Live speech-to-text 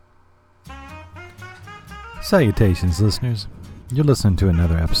Salutations, listeners. You're listening to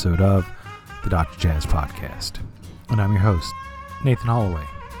another episode of the Dr. Jazz Podcast. And I'm your host, Nathan Holloway,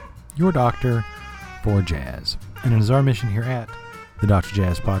 your doctor for jazz. And it is our mission here at the Dr.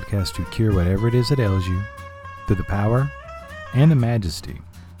 Jazz Podcast to cure whatever it is that ails you through the power and the majesty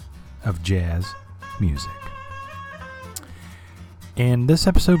of jazz music. In this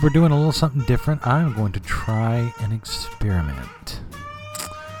episode, we're doing a little something different. I'm going to try an experiment.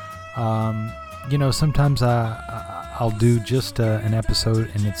 Sometimes I'll do just an episode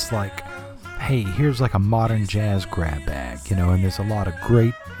and it's like, hey, here's like a modern jazz grab bag, and there's a lot of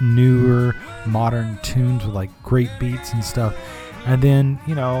great, newer, modern tunes with like great beats and stuff. And then,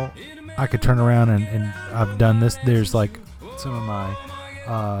 I could turn around and I've done this. There's like some of my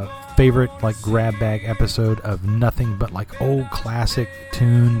favorite like grab bag episode of nothing but like old classic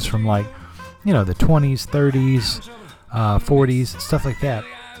tunes from like, the 20s, 30s, 40s, stuff like that.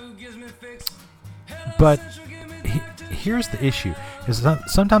 But here's the issue, is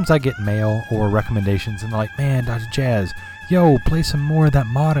sometimes I get mail or recommendations and they're like, man, Dr. Jazz, play some more of that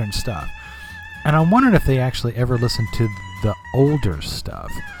modern stuff. And I'm wondering if they actually ever listen to the older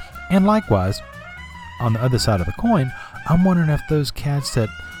stuff. And likewise, on the other side of the coin, I'm wondering if those cats that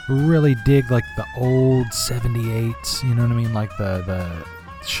really dig like the old 78s, you know what I mean, like the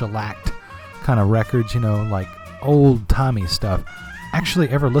shellacked kind of records, like old-timey stuff, actually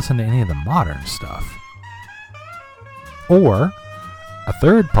ever listen to any of the modern stuff. Or, a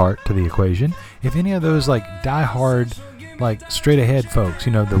third part to the equation, if any of those like die-hard, like straight-ahead folks,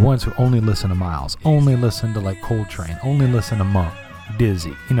 the ones who only listen to Miles, only listen to like Coltrane, only listen to Monk,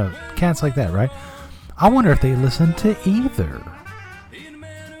 Dizzy, cats like that, right? I wonder if they listen to either.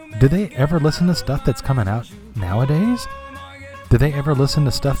 Do they ever listen to stuff that's coming out nowadays? Do they ever listen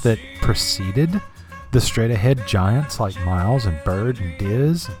to stuff that preceded the straight-ahead giants like Miles and Bird and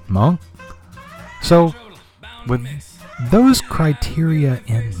Diz and Monk? So, with those criteria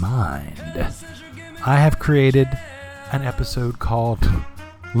in mind, I have created an episode called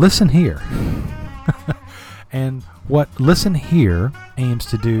Listen Here. And what Listen Here aims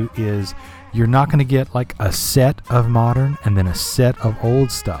to do is, you're not going to get like a set of modern and then a set of old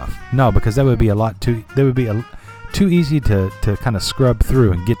stuff. No, because that would be too easy to kind of scrub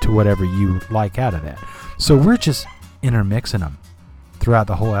through and get to whatever you like out of that. So we're just intermixing them throughout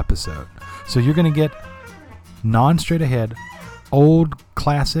the whole episode. So you're going to get non-straight ahead, old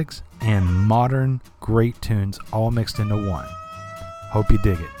classics, and modern great tunes all mixed into one. Hope you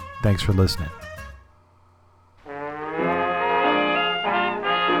dig it. Thanks for listening.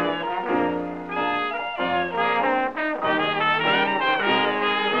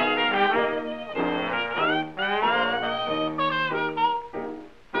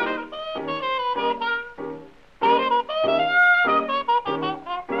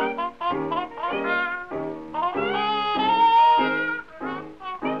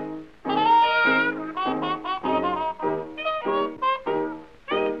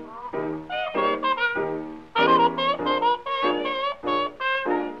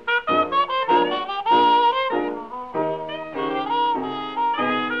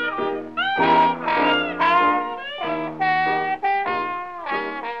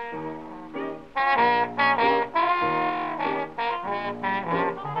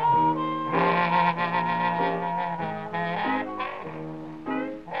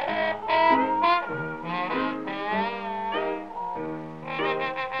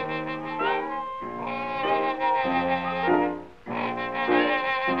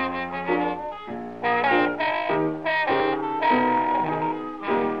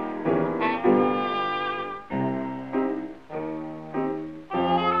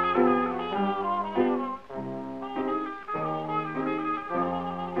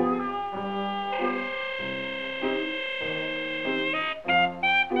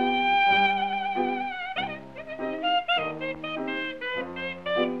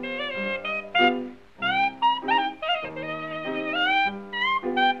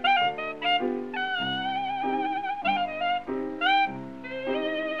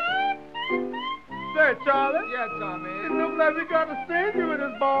 Charlie? Yes, Tommy. It looks like we got to send you with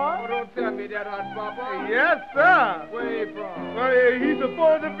this boy. Oh, don't tell me that, Hot Papa. Yes, sir. Where he from? Well, he's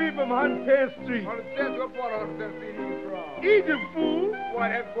supposed to be from 110th Street. 110th, what part of 110th Street he's from? Egypt, fool. Boy,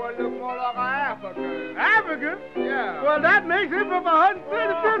 that boy look more like an African. African? Yeah. Well, that makes him from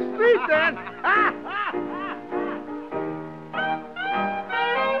 135th Street, then.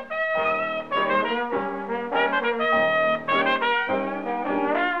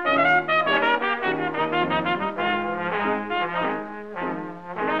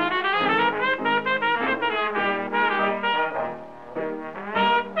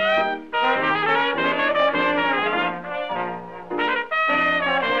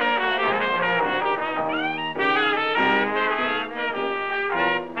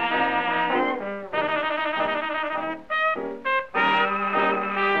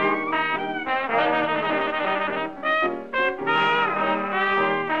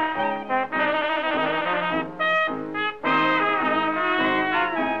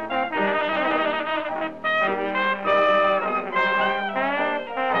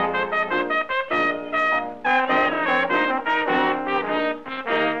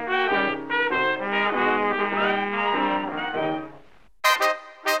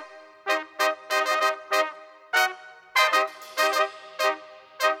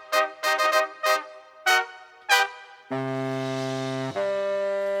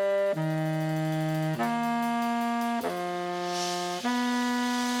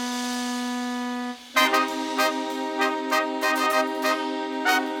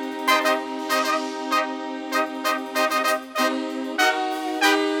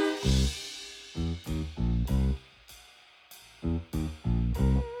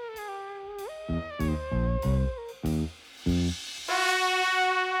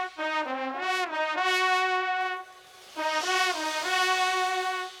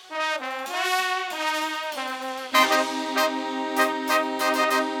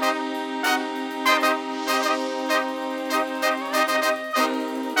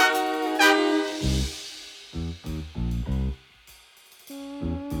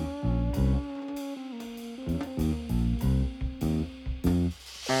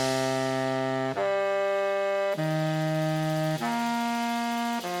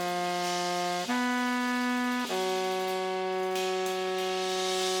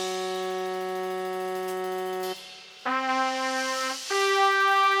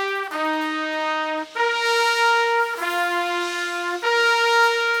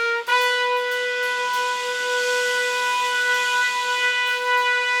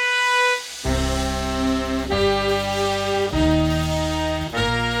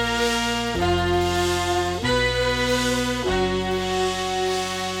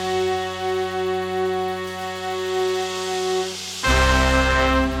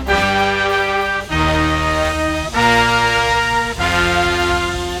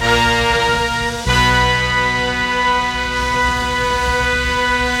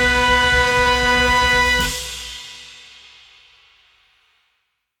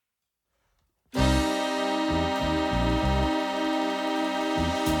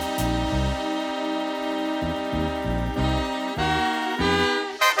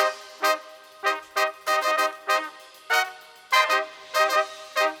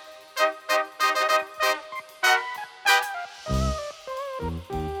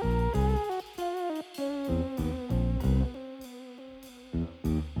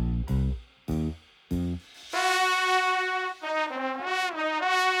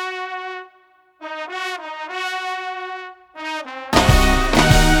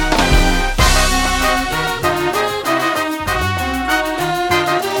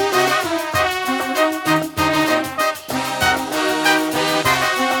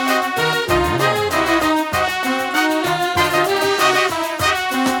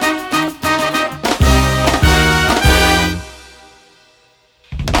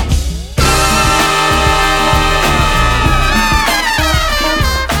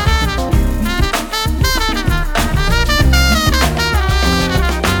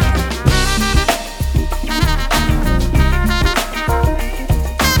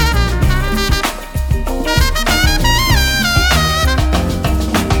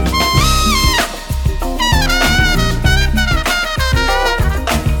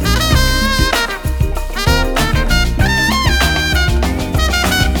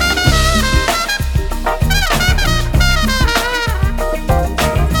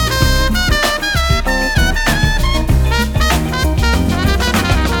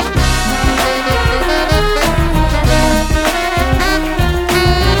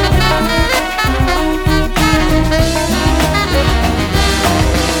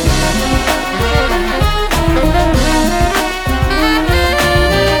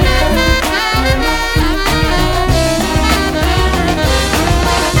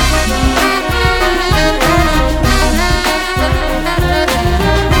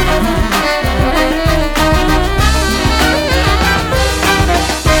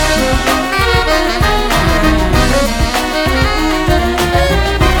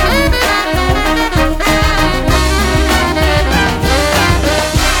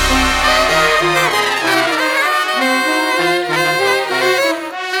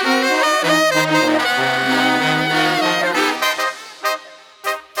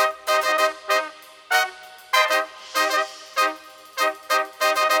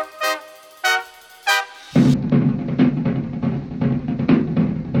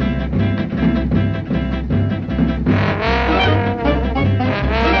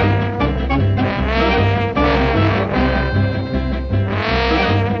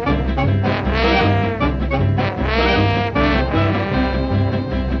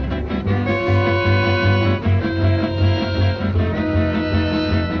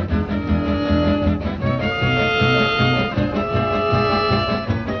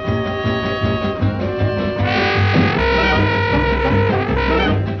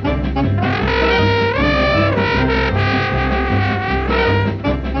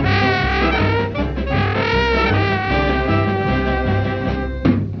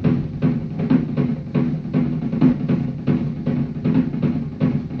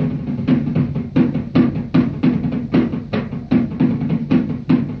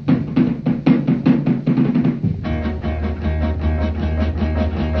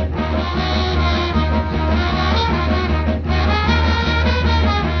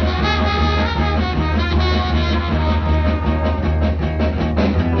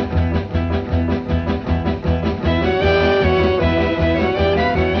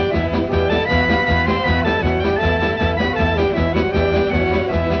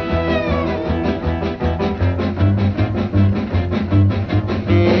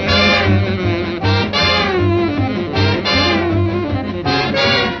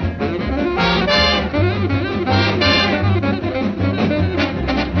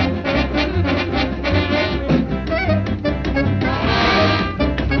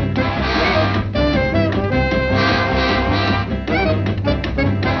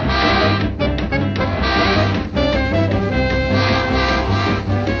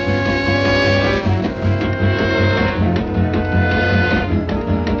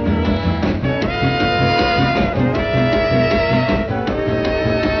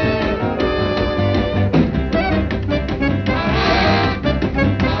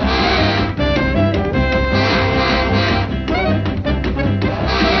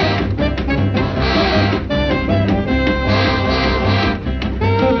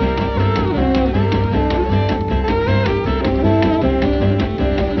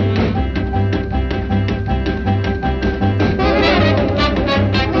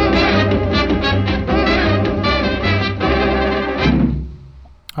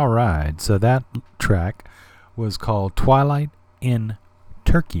 So that track was called Twilight in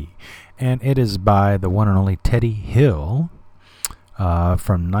Turkey, and it is by the one and only Teddy Hill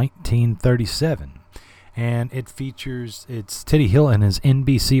from 1937. And it features, it's Teddy Hill and his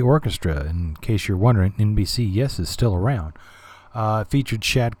NBC Orchestra. In case you're wondering, NBC, yes, is still around. It featured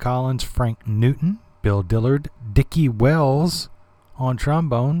Shad Collins, Frank Newton, Bill Dillard, Dickie Wells on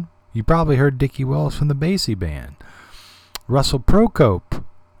trombone. You probably heard Dickie Wells from the Basie Band. Russell Procope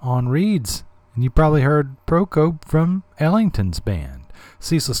on reeds, and you probably heard Procope from Ellington's band.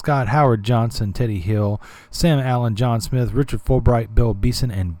 Cecil Scott, Howard Johnson, Teddy Hill, Sam Allen, John Smith, Richard Fulbright, Bill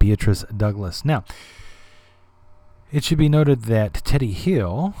Beeson, and Beatrice Douglas. Now, it should be noted that Teddy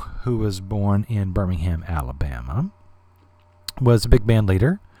Hill, who was born in Birmingham, Alabama, was a big band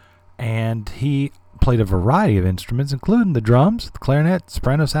leader, and he played a variety of instruments, including the drums, the clarinet,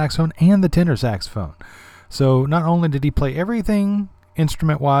 soprano saxophone, and the tenor saxophone. So not only did he play everything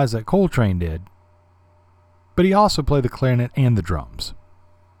instrument-wise that Coltrane did, but he also played the clarinet and the drums.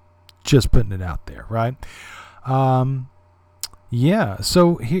 Just putting it out there, right? So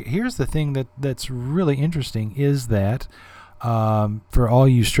here's the thing that's really interesting is that for all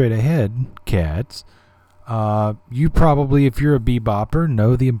you straight-ahead cats, you probably, if you're a bebopper,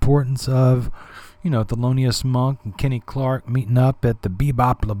 know the importance of, Thelonious Monk and Kenny Clark meeting up at the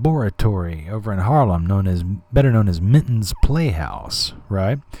Bebop Laboratory over in Harlem, better known as Minton's Playhouse,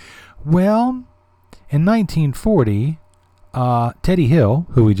 right? Well, in 1940, Teddy Hill,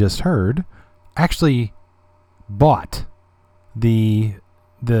 who we just heard, actually bought the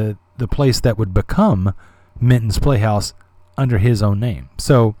place that would become Minton's Playhouse under his own name.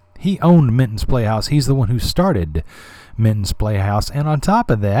 So he owned Minton's Playhouse. He's the one who started Minton's Playhouse, and on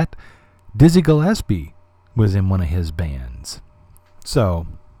top of that, Dizzy Gillespie was in one of his bands. So,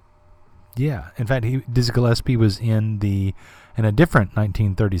 yeah. In fact, Dizzy Gillespie was in a different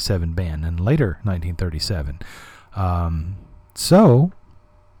 1937 band, in later 1937. So,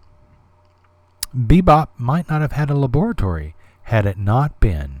 bebop might not have had a laboratory had it not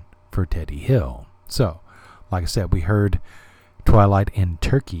been for Teddy Hill. So, like I said, we heard Twilight in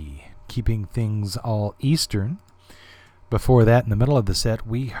Turkey, keeping things all Eastern. Before that, in the middle of the set,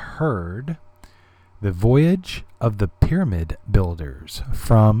 we heard The Voyage of the Pyramid Builders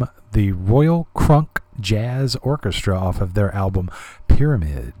from the Royal Crunk Jazz Orchestra off of their album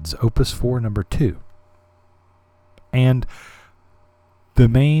Pyramids, Opus 4, number 2. And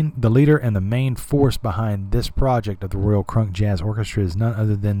the leader and the main force behind this project of the Royal Crunk Jazz Orchestra is none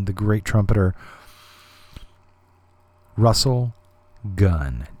other than the great trumpeter Russell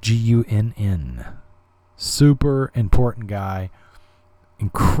Gunn, Gunn. Super important guy,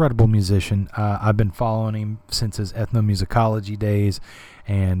 incredible musician. I've been following him since his ethnomusicology days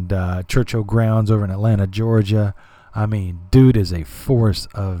and Churchill Grounds over in Atlanta, Georgia. I mean, dude is a force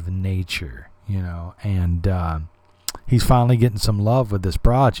of nature, and he's finally getting some love with this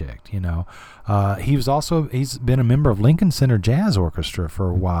project, He's been a member of Lincoln Center Jazz Orchestra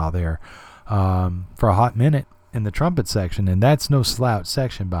for a while there, for a hot minute in the trumpet section, and that's no slouch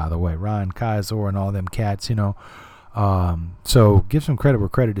section, by the way. Ryan Kaiser and all them cats, So give some credit where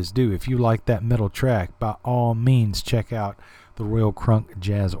credit is due. If you like that middle track, by all means, check out the Royal Crunk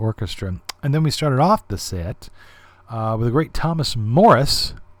Jazz Orchestra. And then we started off the set with a great Thomas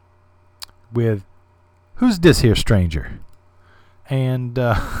Morris with Who's This Here Stranger? And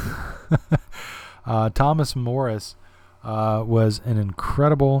Thomas Morris was an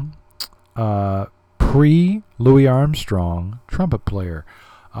incredible pre-Louis Armstrong trumpet player.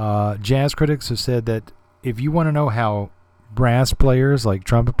 Jazz critics have said that if you want to know how brass players, like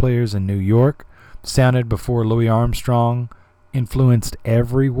trumpet players in New York, sounded before Louis Armstrong influenced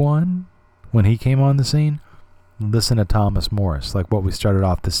everyone when he came on the scene, listen to Thomas Morris, like what we started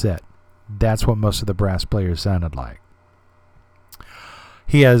off the set. That's what most of the brass players sounded like.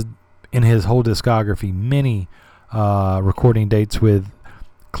 He has, in his whole discography, many recording dates with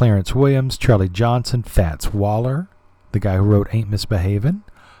Clarence Williams, Charlie Johnson, Fats Waller, the guy who wrote Ain't Misbehavin',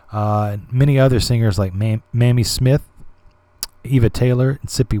 many other singers like Mamie Smith, Eva Taylor, and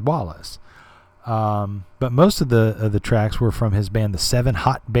Sippy Wallace. But most of the tracks were from his band, the Seven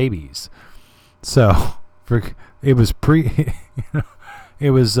Hot Babies. So it was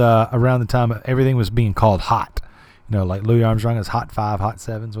around the time everything was being called hot. Like Louis Armstrong is Hot 5, Hot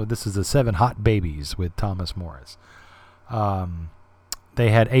 7. So this is the Seven Hot Babies with Thomas Morris. They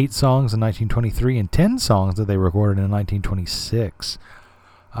had 8 songs in 1923 and 10 songs that they recorded in 1926.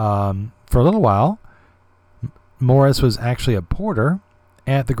 For a little while, Morris was actually a porter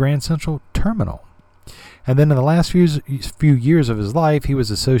at the Grand Central Terminal. And then in the last few years of his life, he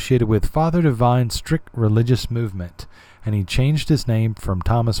was associated with Father Divine's strict religious movement and he changed his name from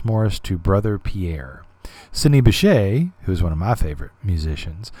Thomas Morris to Brother Pierre. Sidney Bechet, who's one of my favorite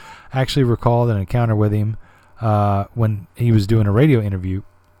musicians, actually recalled an encounter with him when he was doing a radio interview.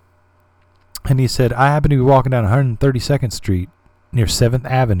 And he said, I happened to be walking down 132nd Street near 7th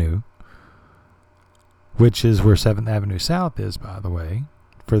Avenue, which is where 7th Avenue South is, by the way,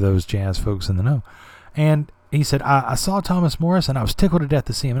 for those jazz folks in the know. And he said, I saw Thomas Morris, and I was tickled to death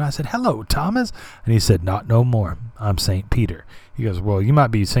to see him. And I said, hello, Thomas. And he said, not no more. I'm St. Peter. He goes, well, you might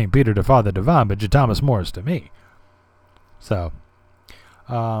be St. Peter to Father Divine, but you're Thomas Morris to me. So,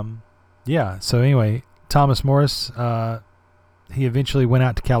 yeah. So anyway, Thomas Morris, he eventually went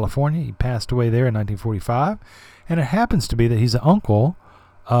out to California. He passed away there in 1945. And it happens to be that he's the uncle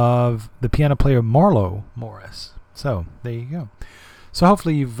of the piano player Marlo Morris. So there you go. So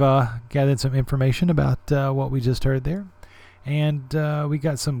hopefully you've gathered some information about what we just heard there. And we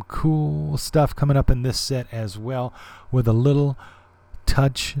got some cool stuff coming up in this set as well, with a little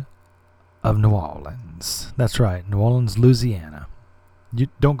touch of New Orleans. That's right, New Orleans, Louisiana. You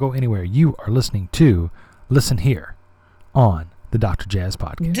don't go anywhere. You are listening to Listen Here on the Dr. Jazz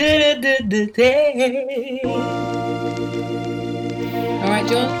Podcast. All right,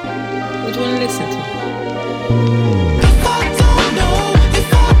 John, what do you want to listen to?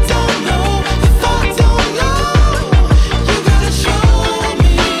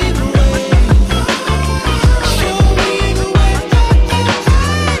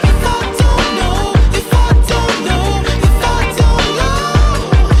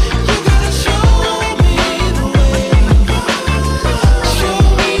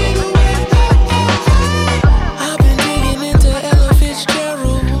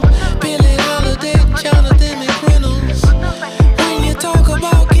 Jonathan McCree.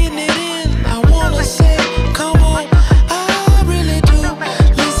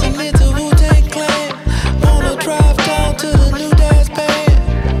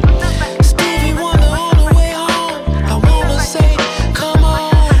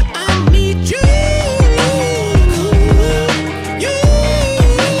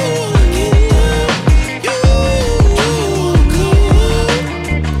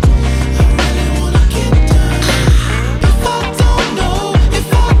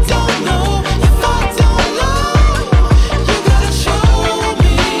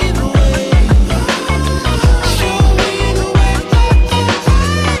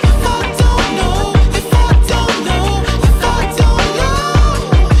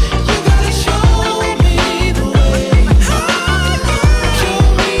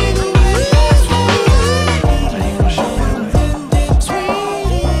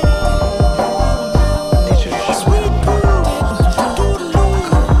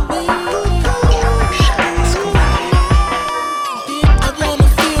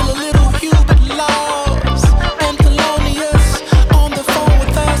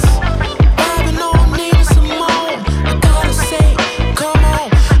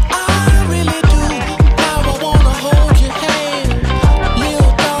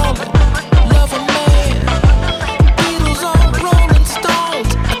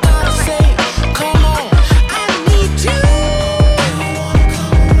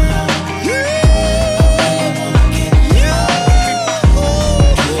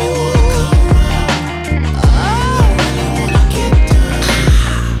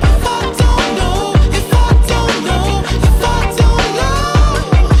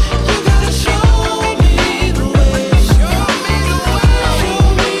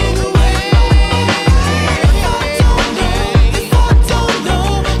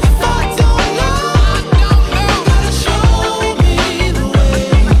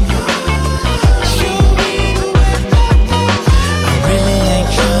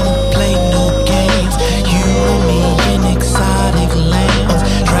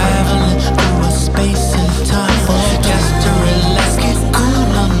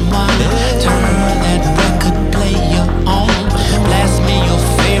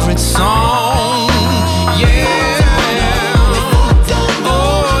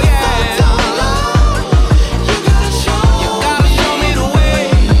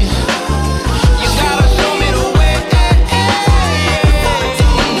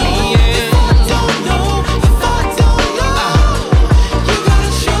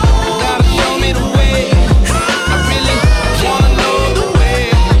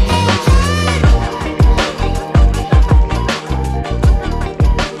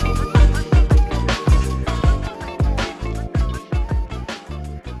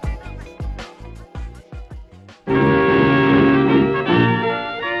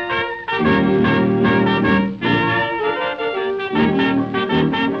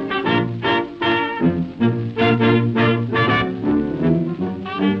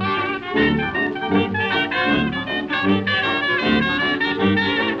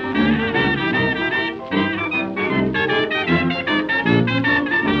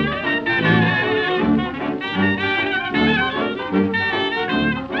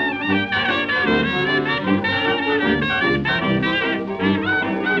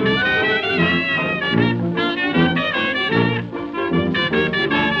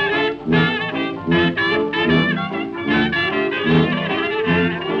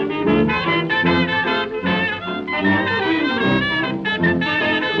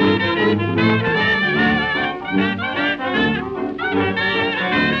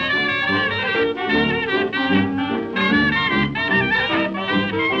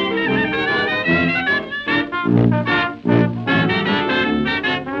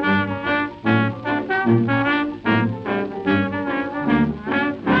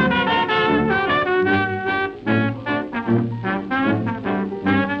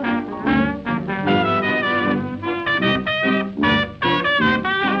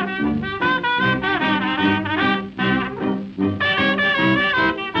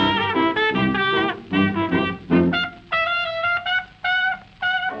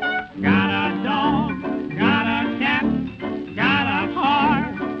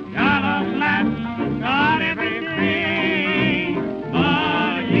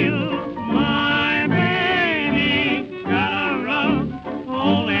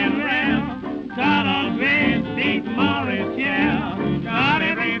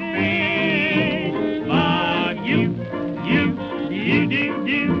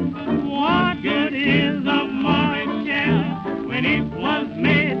 What good is a morning shell when it was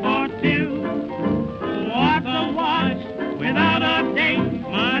made for two? What's a watch without a date?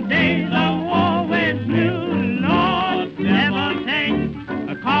 My days are always blue. Lord, never take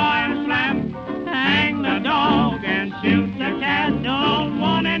a car and slam, hang the dog and shoot the cat. Don't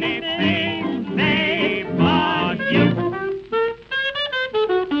want anything, babe, but you.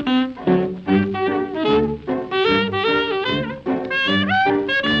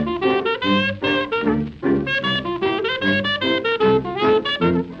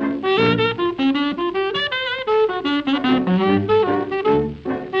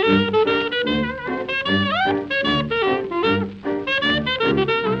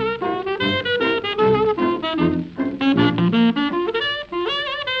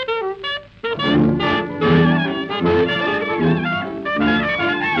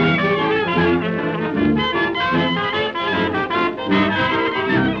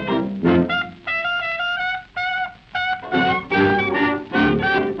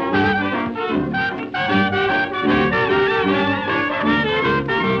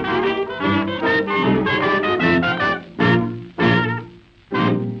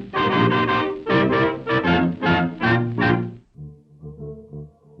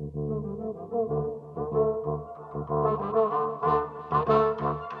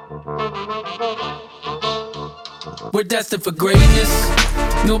 We're destined for greatness.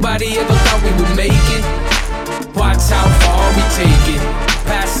 Nobody ever thought we would make it. Watch how far we take it.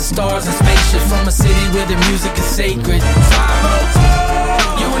 Past the stars and spaceships, from a city where the music is sacred.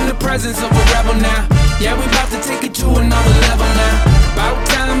 504. You in the presence of a rebel now. Yeah, we about to take it to another level now. About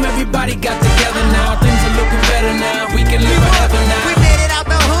time everybody got together now. Things are looking better now. We can live forever now. We made it out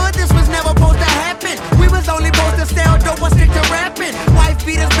the hood. This was never supposed to happen. We was only supposed to sell dope or stick to rapping. Wife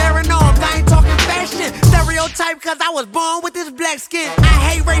beaters bearing arms. I ain't talking fashion. Stereotype cause I was born with this black skin.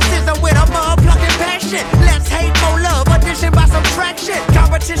 I hate racism with a motherfucking passion. Let's hate more love, addition by subtraction.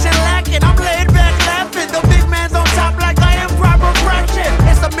 Competition lacking, I'm laid back laughing. The big man's on top like I am proper fraction.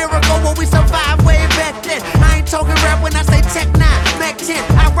 It's a miracle when we survive way back then. I ain't talking rap when I say Tech 9, Mac 10.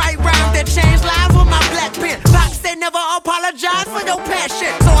 I write rhymes that change lives with my black pen. Fox, they never apologize for your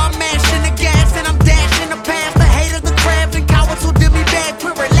passion. So I'm mashing the gas and I'm dashing the past. The haters, the crabs and cowards who did me bad,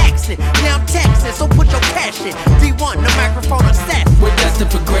 quit relaxing. Now I'm taxing, so put your cash in. D1, the microphone assassin. We're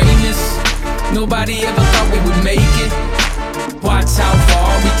destined for greatness. Nobody ever thought we would make it. Watch how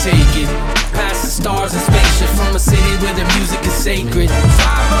far we take it. Past the stars and spaceships, from a city where the music is sacred.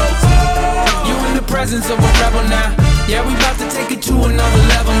 504. You in the presence of a rebel now. Yeah, we about to take it to another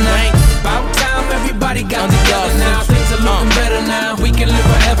level now. About time everybody got together now. Things are looking better now. We can live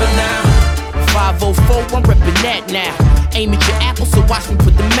forever now. 504, I'm reppin' that now. Aim at your apple, so watch me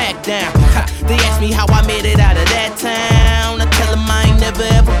put the Mac down. They ask me how I made it out of that town. I tell them I ain't never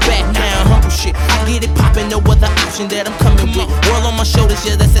ever back down. Humble shit, I get it poppin', no other option that I'm coming with. World on my shoulders,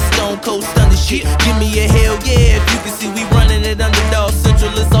 yeah, that's that stone cold stunning shit. Give me a hell yeah, if you can see we running it underdog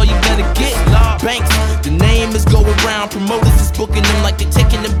central is all you gonna get. Banks, the name is going round. Promoters is booking them like they're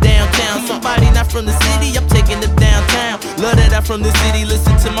taking them downtown. Somebody not from the city, I'm taking them downtown. Love that I'm from the city,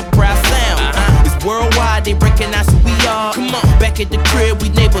 listen to my proud sound. It's worldwide, they recognize who we are. Come on, back at the crib,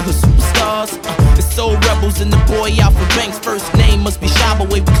 we neighborhood superstars. It's Soul Rebels and the boy Alpha Banks. First name must be Shabba,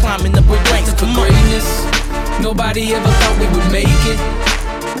 way we climbing up the ranks. For greatness, nobody ever thought we would make it.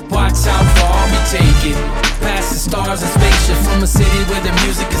 Watch how far we take it. Past the stars and spaceships, from a city where the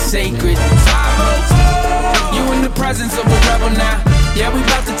music is sacred. 504. You in the presence of a rebel now. Yeah, we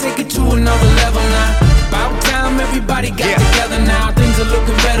about to take it to another level now. About time everybody got together now. Things are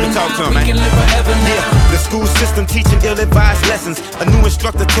looking better now. We can live forever now. The school system teaching ill-advised lessons. A new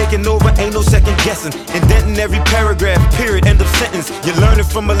instructor taking over, ain't no second guessing. Indenting every paragraph, period, end of sentence. You're learning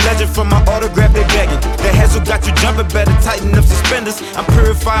from a legend, from my autograph they begging. The heads who got you jumping, better tighten up suspenders. I'm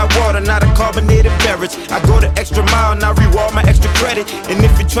purified water, not a carbonated beverage. I go the extra mile, now reward my extra credit. And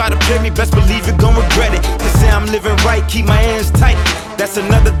if you try to play me, best believe you're gon' regret it. To say I'm living right, keep my hands tight. That's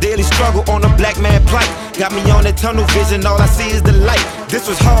another daily struggle on a black man plight. Got me on that tunnel vision, all I see is the light. This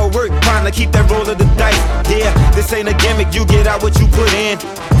was hard work, trying to keep that roll of the dice. Yeah, this ain't a gimmick, you get out what you put in.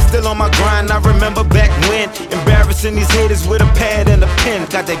 Still on my grind, I remember back when. Embarrassing these haters with a pad and a pen.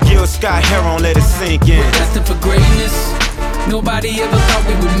 Got that Gil Scott hair on, let it sink in. We're destined for greatness. Nobody ever thought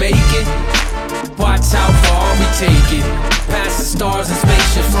we would make it. Watch how far we take it. Past the stars and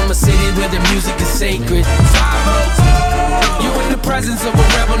spaceships, from a city where the music is sacred. 504. You in the presence of a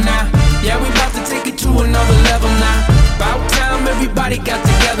rebel now. Yeah, we about to take it to another level now. About time everybody got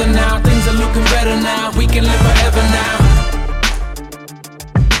together now. Things are looking better now. We can live forever now.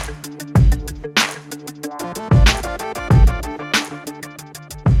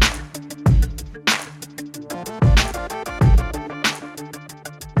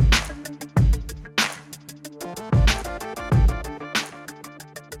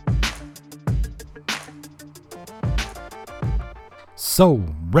 Soul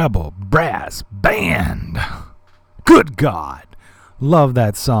Rebel Brass Band. Good God. Love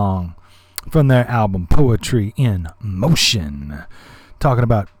that song from their album Poetry in Motion. Talking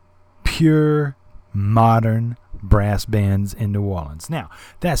about pure modern brass bands in New Orleans. Now,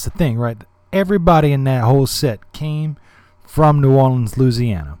 that's the thing, right? Everybody in that whole set came from New Orleans,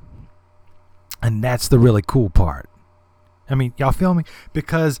 Louisiana. And that's the really cool part. I mean, y'all feel me?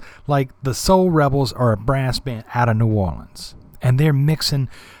 Because, like, the Soul Rebels are a brass band out of New Orleans. And they're mixing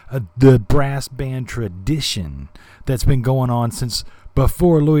the brass band tradition that's been going on since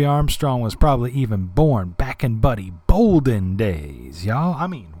before Louis Armstrong was probably even born, back in Buddy Bolden days, y'all. I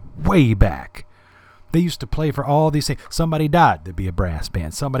mean, way back. They used to play for all these things. Somebody died, there'd be a brass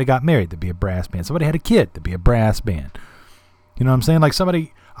band. Somebody got married, there'd be a brass band. Somebody had a kid, there'd be a brass band. You know what I'm saying? Like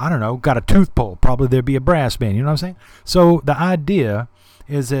somebody, I don't know, got a tooth pulled, probably there'd be a brass band. You know what I'm saying? So the idea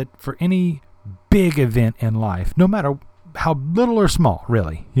is that for any big event in life, no matter how little or small,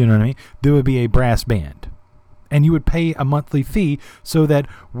 really, you know what I mean, there would be a brass band. And you would pay a monthly fee so that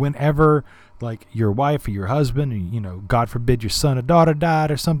whenever, like, your wife or your husband, or, you know, God forbid your son or daughter died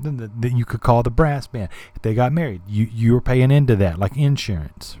or something, that you could call the brass band. If they got married, you were paying into that, like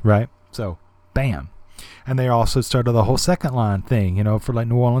insurance, right? So, bam. And they also started the whole second line thing, you know, for like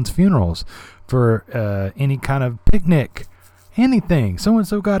New Orleans funerals, for any kind of picnic, anything.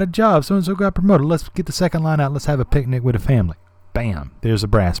 So-and-so got a job, so-and-so got promoted. Let's get the second line out. Let's have a picnic with a family. Bam. There's a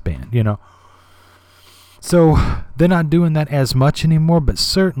brass band, you know. So they're not doing that as much anymore, but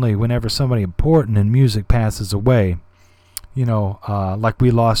certainly whenever somebody important in music passes away, you know, like we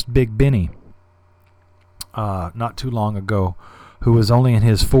lost Big Benny not too long ago, who was only in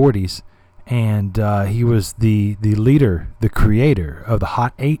his 40s, and he was the leader, the creator of the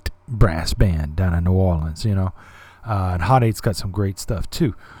Hot 8 brass band down in New Orleans, you know. And Hot 8's got some great stuff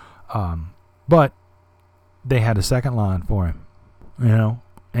too. But they had a second line for him, you know,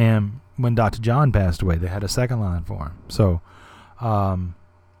 and when Dr. John passed away, they had a second line for him. So,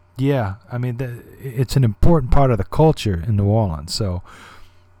 yeah, I mean, it's an important part of the culture in New Orleans. So,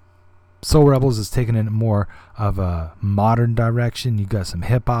 Soul Rebels is taking it more of a modern direction. You got some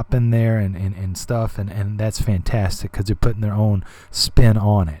hip hop in there and stuff, and that's fantastic because they're putting their own spin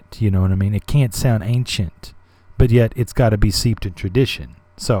on it. You know what I mean? It can't sound ancient, but yet it's got to be steeped in tradition.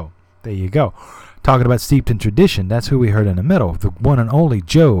 So, there you go. Talking about steeped in tradition, that's who we heard in the middle, the one and only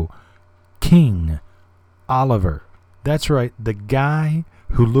Joe King Oliver. That's right, the guy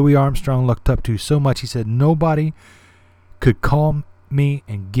who Louis Armstrong looked up to so much he said nobody could call me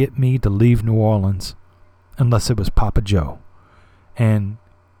and get me to leave New Orleans unless it was Papa Joe. And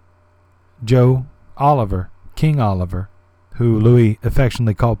Joe Oliver, King Oliver, who Louis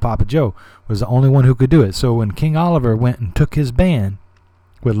affectionately called Papa Joe, was the only one who could do it. So when King Oliver went and took his band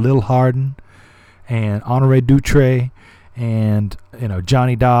with Lil Hardin and Honoré Dutre and, you know,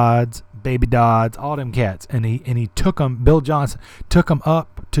 Johnny Dodds, Baby Dodds, all them cats, and he took them, Bill Johnson took them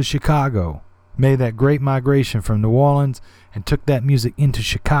up to Chicago, made that great migration from New Orleans and took that music into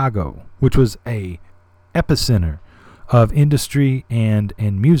Chicago, which was a epicenter of industry and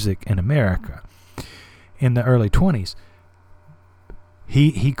music in America in the early 20s.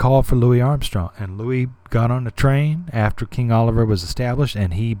 He called for Louis Armstrong, and Louis got on the train after King Oliver was established,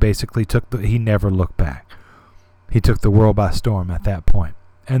 and he basically he never looked back. He took the world by storm at that point.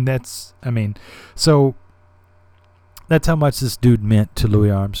 And that's how much this dude meant to Louis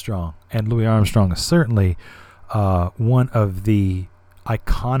Armstrong. And Louis Armstrong is certainly one of the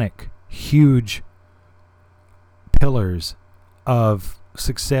iconic, huge pillars of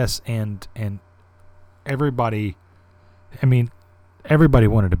success, and everybody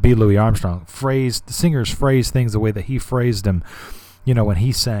wanted to be Louis Armstrong. The singers phrased things the way that he phrased them. You know, when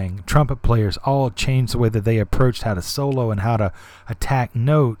he sang, trumpet players all changed the way that they approached how to solo and how to attack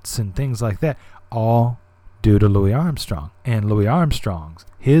notes and things like that, all due to Louis Armstrong. And Louis Armstrong's,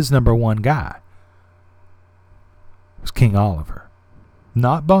 his number one guy was King Oliver,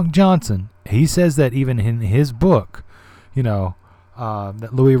 not Bunk Johnson. He says that even in his book, you know, that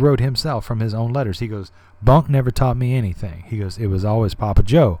Louis wrote himself from his own letters. He goes, Bunk never taught me anything. He goes, it was always Papa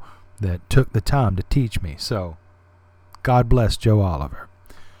Joe that took the time to teach me. So, God bless Joe Oliver.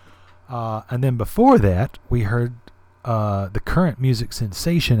 And then before that, we heard the current music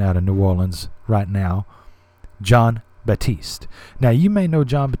sensation out of New Orleans right now, Jon Batiste. Now, you may know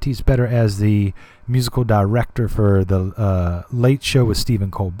Jon Batiste better as the musical director for the Late Show with Stephen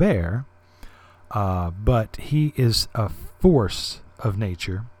Colbert, but he is a force of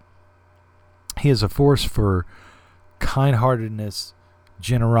nature. He is a force for kind-heartedness,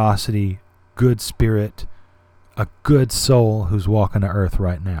 generosity, good spirit, a good soul who's walking the earth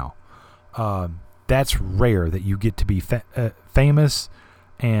right now. That's rare that you get to be famous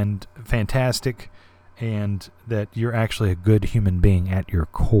and fantastic, and that you're actually a good human being at your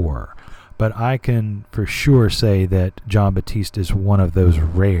core. But I can for sure say that Jon Batiste is one of those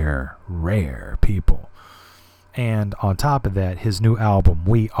rare people. And on top of that, his new album,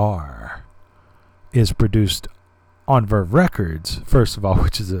 We Are, is produced on Verve Records, first of all,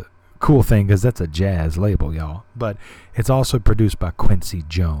 which is a cool thing because that's a jazz label, y'all. But it's also produced by Quincy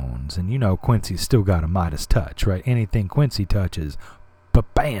Jones. And you know Quincy's still got a Midas touch, right? Anything Quincy touches,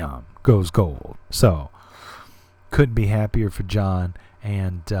 but bam, goes gold. So, couldn't be happier for Jon.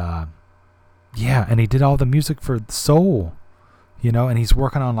 And, yeah, and he did all the music for Soul, you know, and he's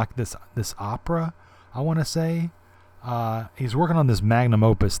working on like this opera, I want to say. He's working on this magnum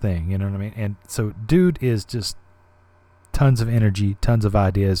opus thing, you know what I mean? And so dude is just tons of energy, tons of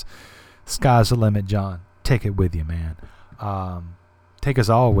ideas. Sky's the limit, Jon. Take it with you, man. Take us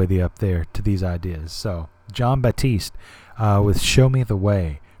all with you up there to these ideas. So Jon Batiste with Show Me the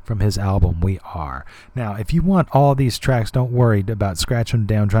Way from his album We Are. Now, if you want all these tracks, don't worry about scratching them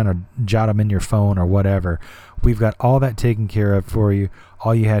down, trying to jot them in your phone or whatever. We've got all that taken care of for you.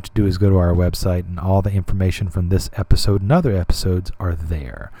 All you have to do is go to our website, and all the information from this episode and other episodes are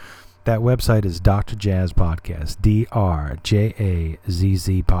there. That website is Dr. Jazz Podcast,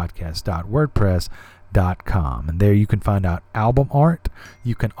 DRJAZZ podcast.wordpress.com. And there you can find out album art.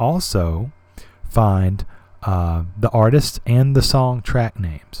 You can also find the artists and the song track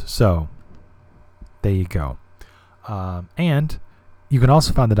names. So there you go. And you can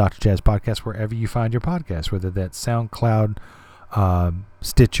also find the Dr. Jazz Podcast wherever you find your podcast, whether that's SoundCloud,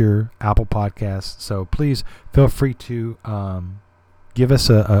 Stitcher, Apple Podcasts. So please feel free to give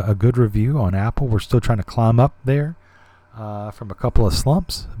us a good review on Apple. We're still trying to climb up there from a couple of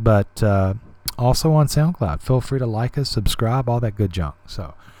slumps, but also on SoundCloud. Feel free to like us, subscribe, all that good junk.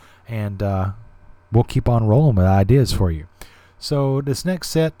 So, and we'll keep on rolling with ideas for you. So this next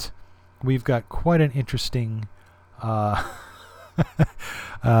set, we've got quite an interesting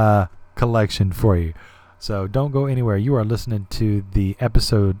collection for you. So don't go anywhere. You are listening to the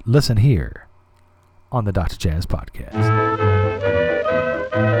episode Listen Here on the Dr. Jazz Podcast.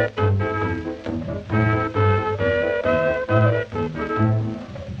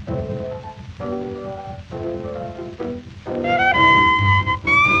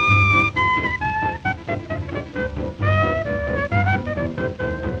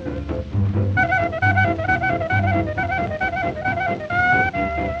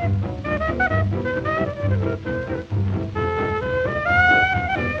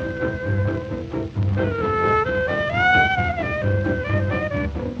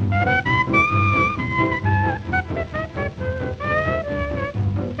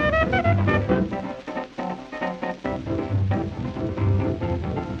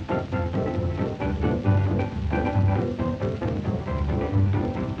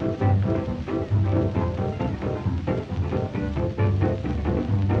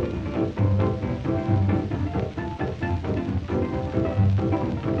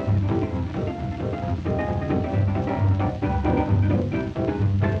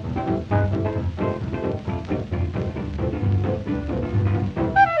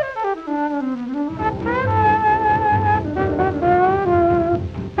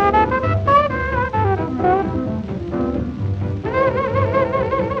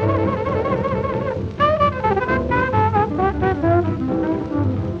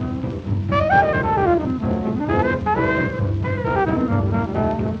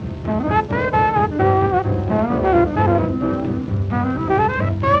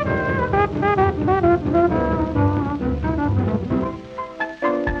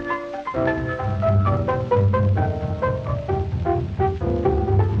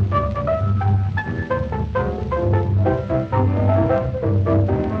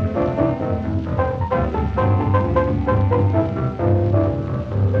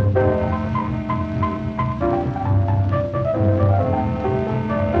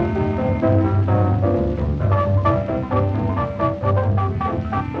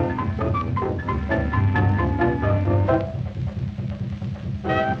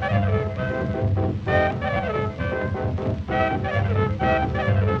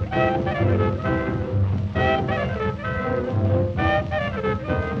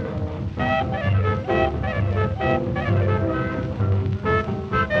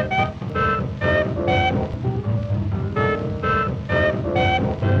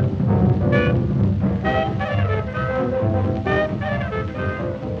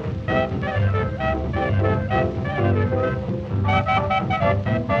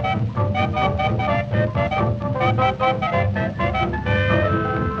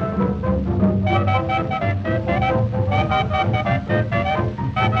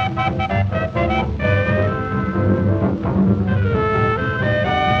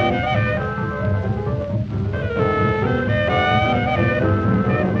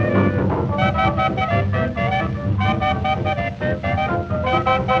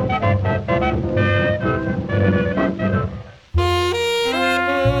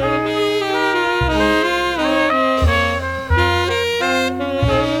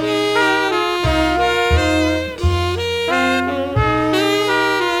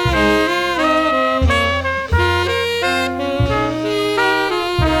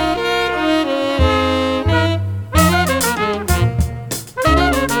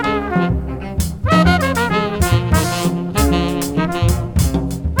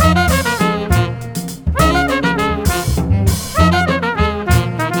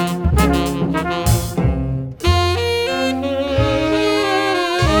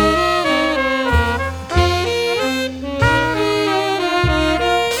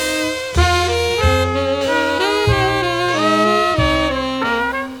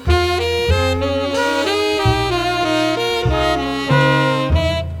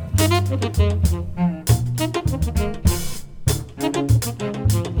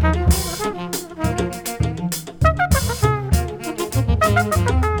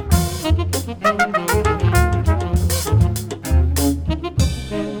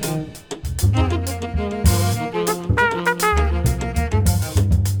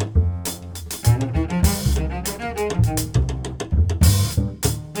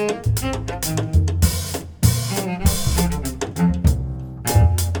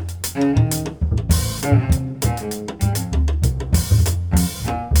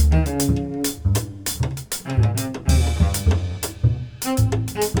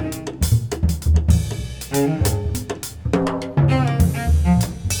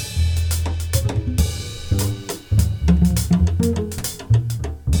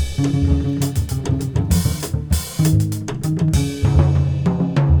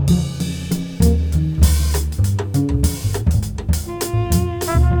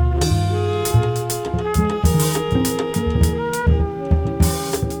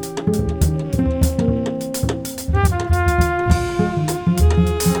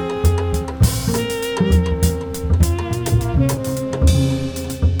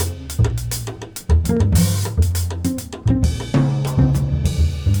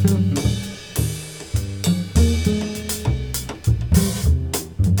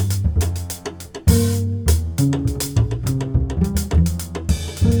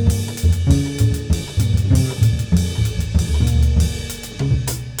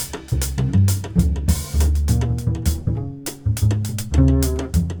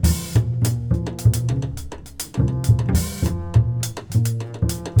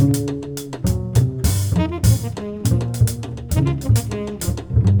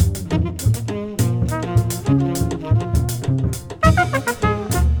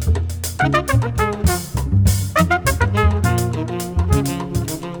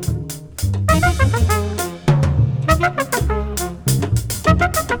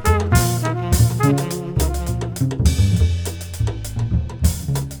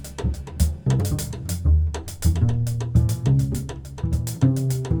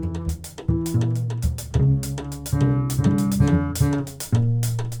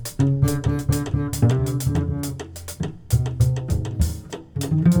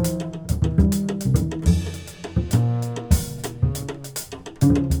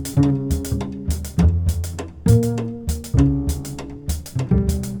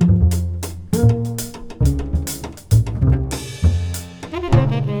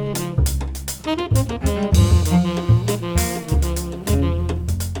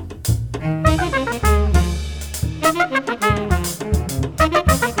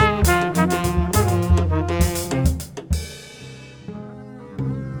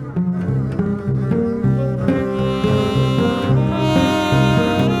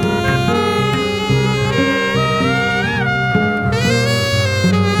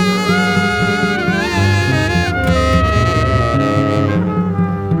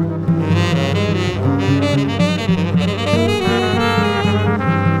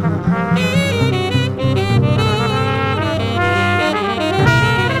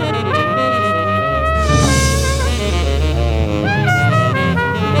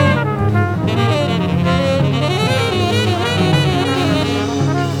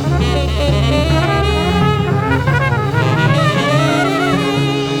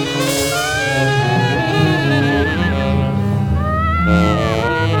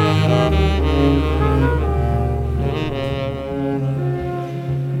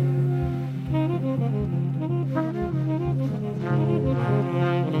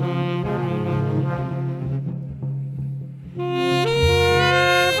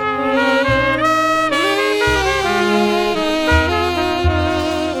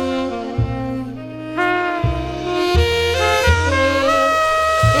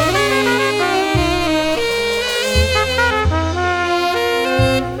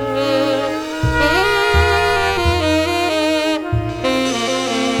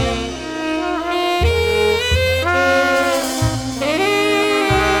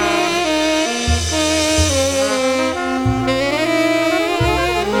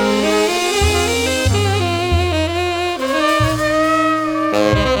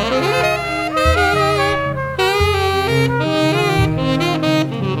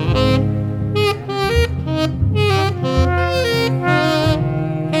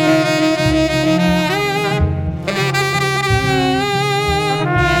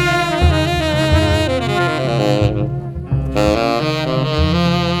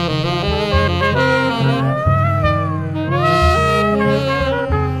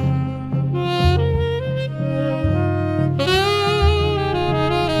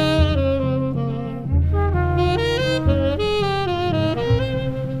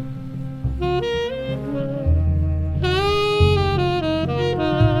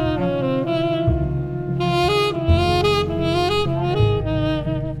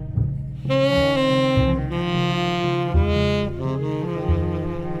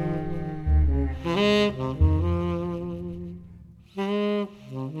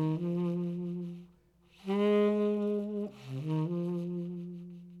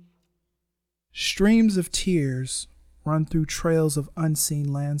 Streams of tears run through trails of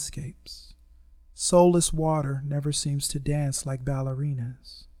unseen landscapes. Soulless water never seems to dance like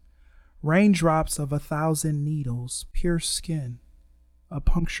ballerinas. Raindrops of 1,000 needles pierce skin, a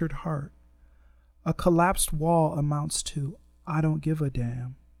punctured heart. A collapsed wall amounts to I don't give a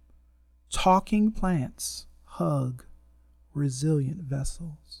damn. Talking plants hug resilient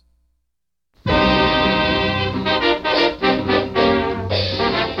vessels.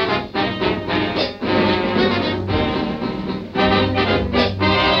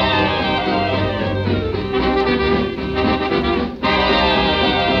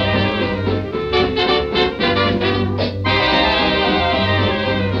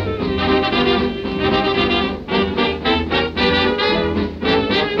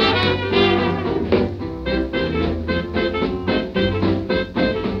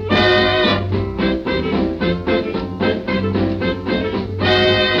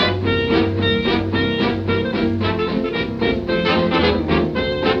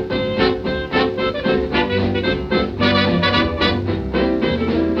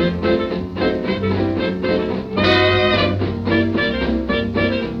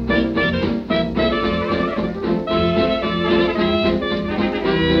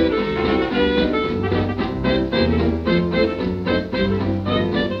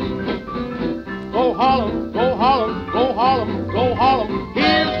 Go Harlem, go Harlem, go Harlem, go Harlem.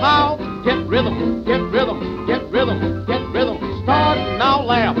 Here's how. Get rhythm, get rhythm, get rhythm, get rhythm. Start now,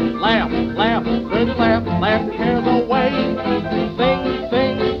 laugh, laugh, laugh, learn to laugh, laugh your cares away. Sing, sing,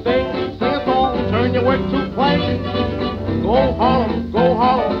 sing, sing a song, turn your work to play. Go Harlem, go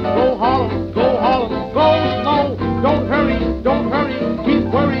Harlem, go Harlem, go Harlem, go slow. Don't hurry, keep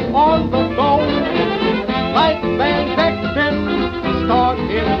worry on the go. Like Van Vexen, start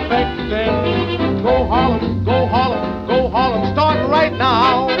infecting. Go Harlem, go Harlem, go Harlem, start right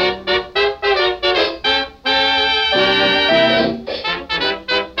now.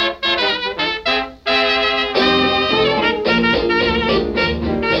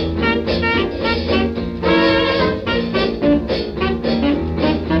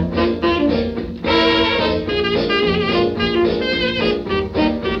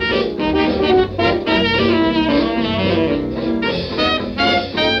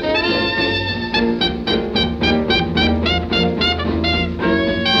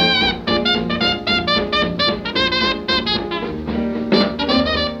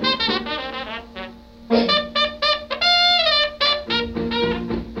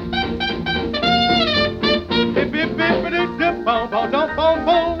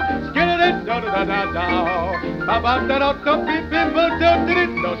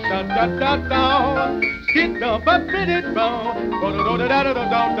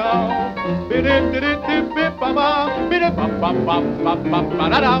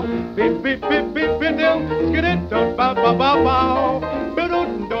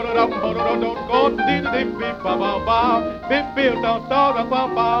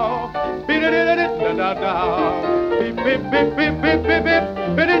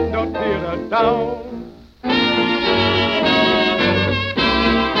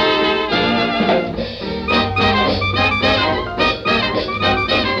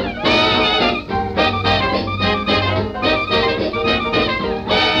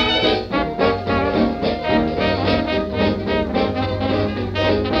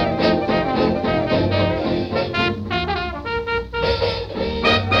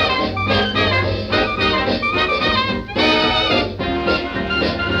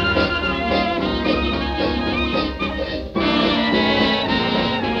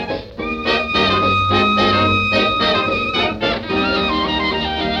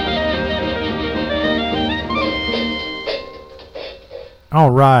 All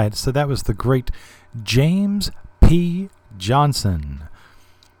right, so that was the great James P. Johnson.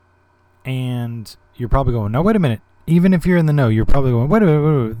 And you're probably going, no, wait a minute. Even if you're in the know, you're probably going, wait a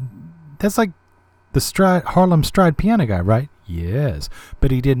minute. That's like the Harlem Stride piano guy, right? Yes.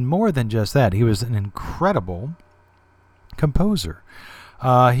 But he did more than just that. He was an incredible composer.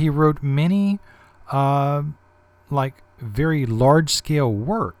 He wrote many, very large-scale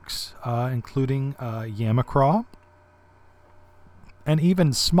works, including Yamacraw, and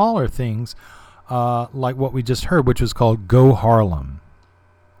even smaller things like what we just heard, which was called Go Harlem.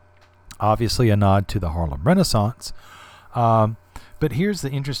 Obviously a nod to the Harlem Renaissance. But here's the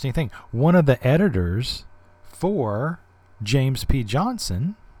interesting thing. One of the editors for James P.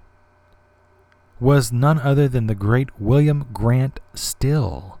 Johnson was none other than the great William Grant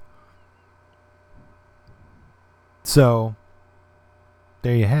Still. So,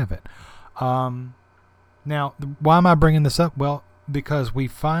 there you have it. Now, why am I bringing this up? Well, because we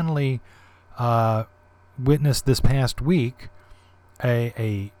finally witnessed this past week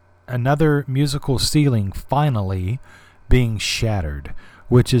another musical ceiling finally being shattered,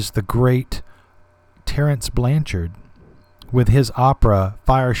 which is the great Terence Blanchard with his opera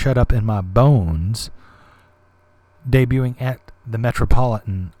Fire Shut Up in My Bones debuting at the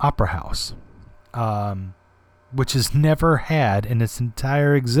Metropolitan Opera House, which has never had in its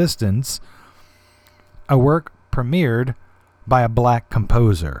entire existence a work premiered by a black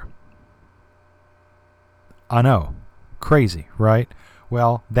composer. I know, crazy, right?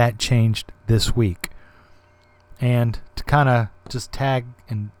 Well, that changed this week. And to kind of just tag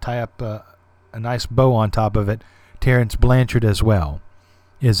and tie up a nice bow on top of it, Terence Blanchard as well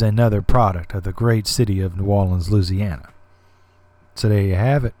is another product of the great city of New Orleans, Louisiana. So there you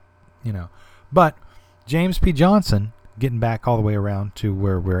have it, But James P. Johnson, getting back all the way around to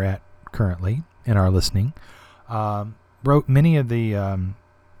where we're at currently in our listening, wrote many of the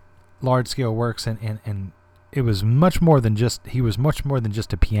large-scale works, and it was much more than just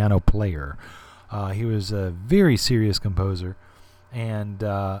a piano player. He was a very serious composer, and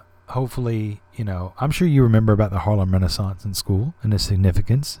hopefully, I'm sure you remember about the Harlem Renaissance in school and its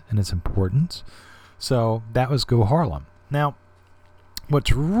significance and its importance. So that was Go Harlem. Now,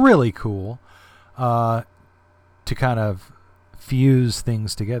 what's really cool, to kind of fuse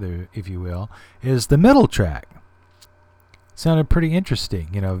things together, if you will, is the middle track. Sounded pretty interesting,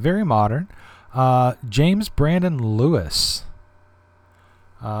 very modern. James Brandon Lewis,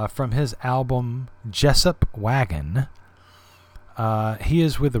 from his album Jessup Wagon. He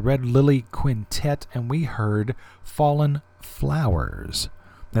is with the Red Lily Quintet, and we heard Fallen Flowers.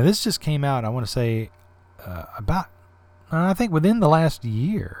 Now, this just came out, I want to say, I think within the last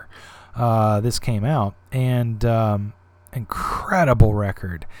year, this came out, and incredible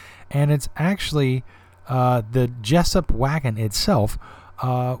record. And it's actually, the Jessup Wagon itself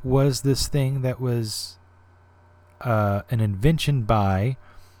was this thing that was an invention by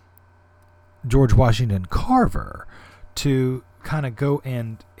George Washington Carver to kind of go,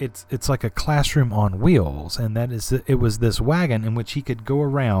 and it's like a classroom on wheels, and it was this wagon in which he could go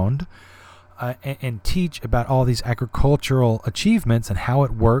around and teach about all these agricultural achievements and how it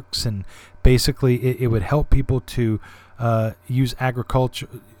works, and basically it would help people to use agriculture,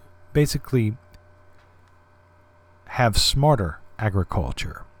 basically have smarter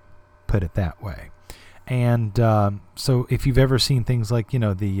agriculture, put it that way. And so if you've ever seen things like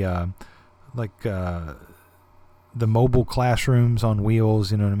the mobile classrooms on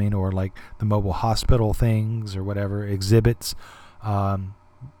wheels, or like the mobile hospital things or whatever, exhibits, on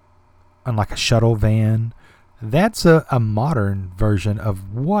like a shuttle van, that's a modern version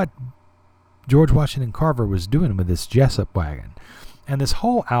of what George Washington Carver was doing with this Jessup Wagon. And this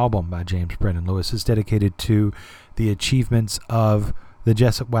whole album by James Brandon Lewis is dedicated to the achievements of the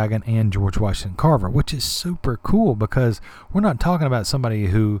Jessup Wagon and George Washington Carver, which is super cool, because we're not talking about somebody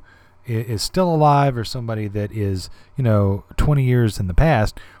who is still alive or somebody that is, 20 years in the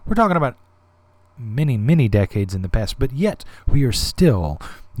past. We're talking about many, many decades in the past, but yet we are still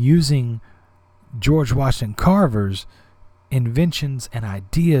using George Washington Carver's inventions and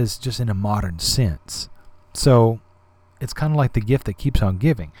ideas just in a modern sense. So it's kind of like the gift that keeps on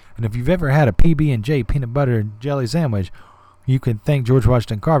giving. And if you've ever had a PB&J peanut butter and jelly sandwich, you can thank George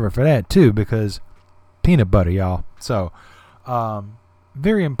Washington Carver for that too, because peanut butter, y'all. So,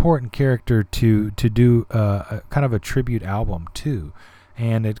 very important character to do a kind of a tribute album to,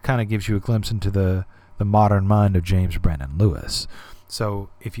 and it kind of gives you a glimpse into the modern mind of James Brandon Lewis. So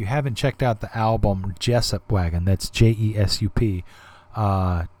if you haven't checked out the album Jessup Wagon, that's Jessup,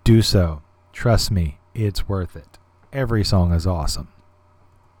 do so. Trust me, it's worth it. Every song is awesome.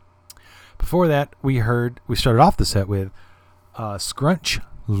 Before that, we started off the set with Scrunch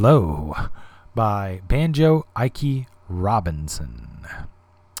Low by Banjo Ike Robinson.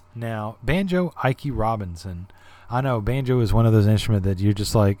 Now, Banjo Ike Robinson, I know banjo is one of those instruments that you're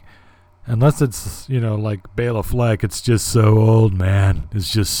just like, unless it's, like Bela Fleck, it's just so old, man.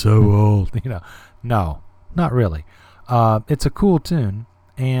 It's just so old. No, not really. It's a cool tune,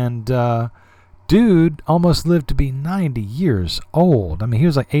 and dude almost lived to be 90 years old. I mean, he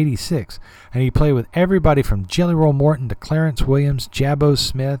was like 86, and he played with everybody from Jelly Roll Morton to Clarence Williams, Jabbo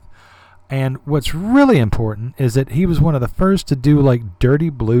Smith. And what's really important is that he was one of the first to do like dirty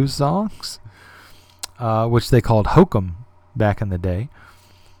blues songs, which they called hokum back in the day.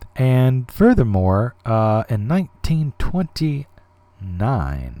 And furthermore, in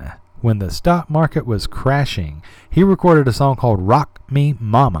 1929, when the stock market was crashing, he recorded a song called Rock Me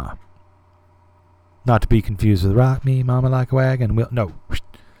Mama. Not to be confused with Rock Me Mama Like a Wagon. No,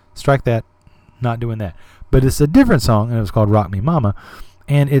 strike that. Not doing that. But it's a different song, and it was called Rock Me Mama.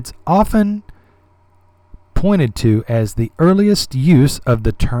 and it's often pointed to as the earliest use of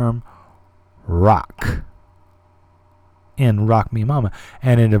the term rock in Rock Me Mama,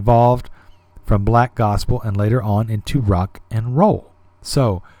 and it evolved from black gospel and later on into rock and roll.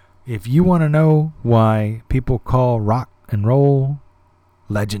 So if you want to know why people call rock and roll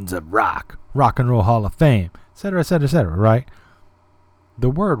Legends of Rock, Rock and Roll Hall of Fame, etc., etc., etc., right? The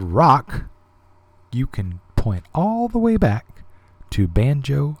word rock, you can point all the way back to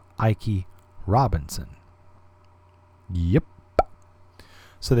Banjo Ike Robinson. Yep.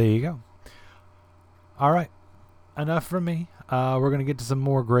 So there you go. All right. Enough from me. We're going to get to some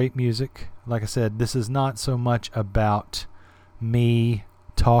more great music. Like I said, this is not so much about me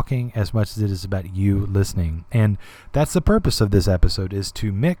talking as much as it is about you listening. And that's the purpose of this episode, is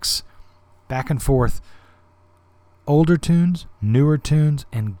to mix back and forth older tunes, newer tunes,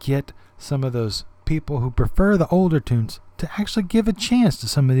 and get some of those people who prefer the older tunes to actually give a chance to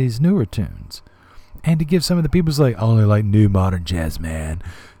some of these newer tunes. And to give some of the people who like, I only like new modern jazz, man,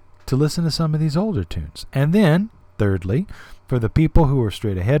 to listen to some of these older tunes. And then, thirdly, for the people who are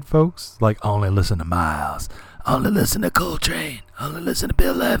straight ahead folks, like only listen to Miles, only listen to Coltrane, only listen to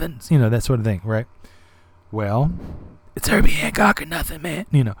Bill Evans, that sort of thing, right? Well, it's Herbie Hancock or nothing, man.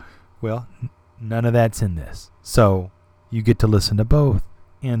 Well, none of that's in this. So you get to listen to both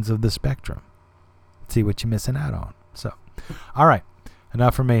ends of the spectrum. See what you're missing out on. So, all right.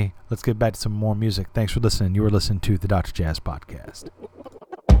 Enough for me. Let's get back to some more music. Thanks for listening. You were listening to the Dr. Jazz Podcast.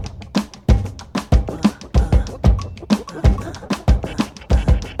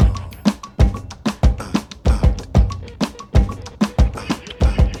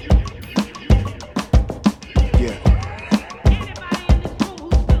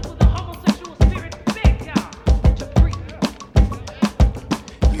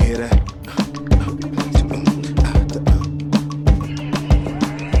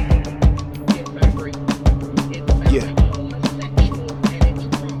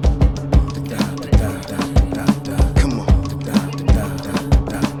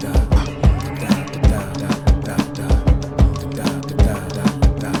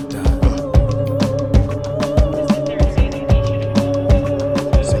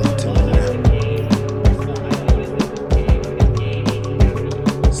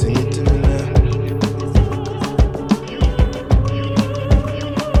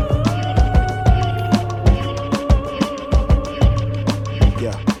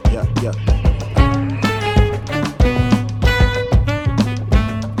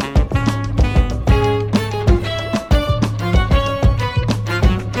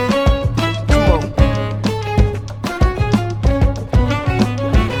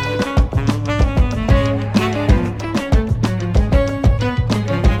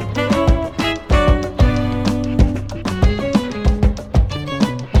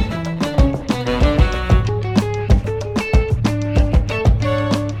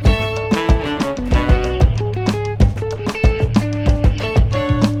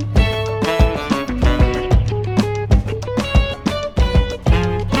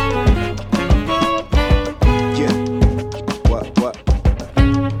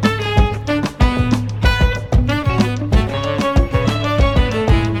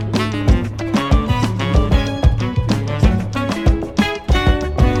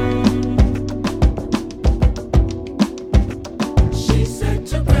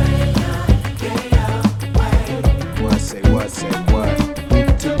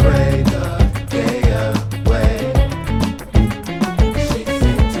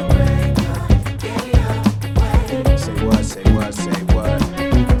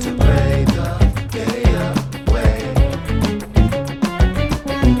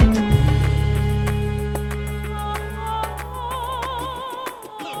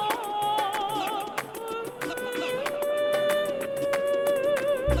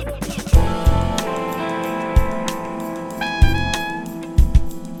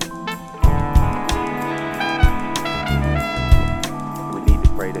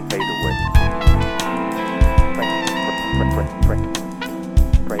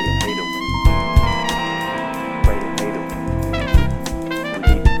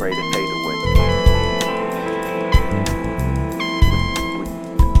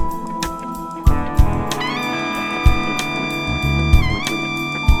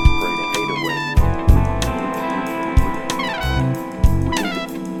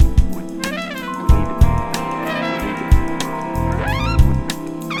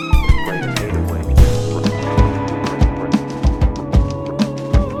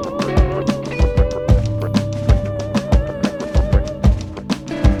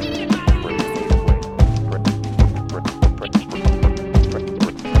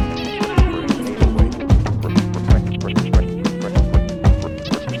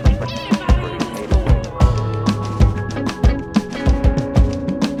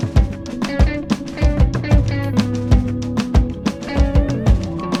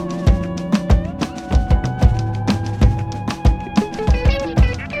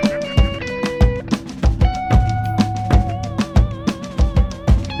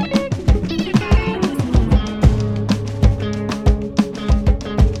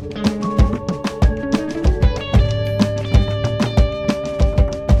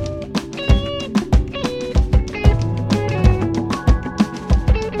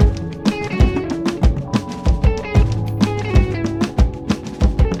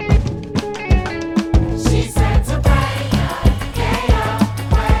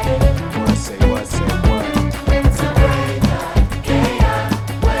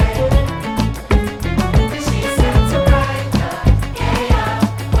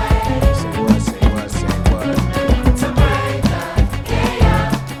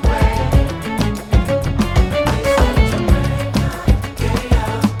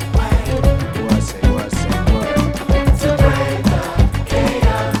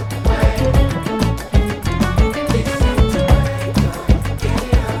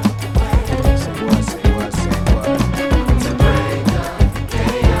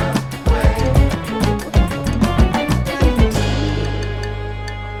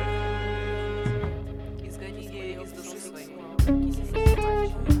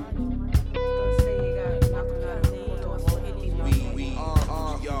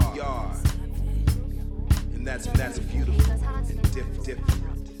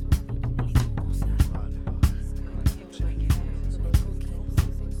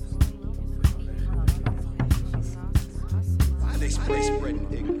 spreading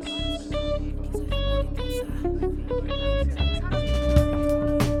ignorance.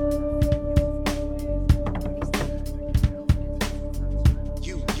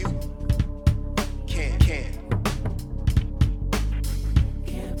 You can.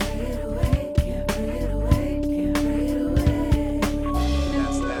 Can't pray it away, can't pray it away, can't pray it away.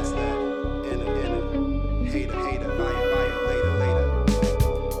 That's that. Inner, hater, violator, later.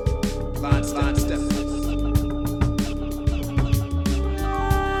 Line step.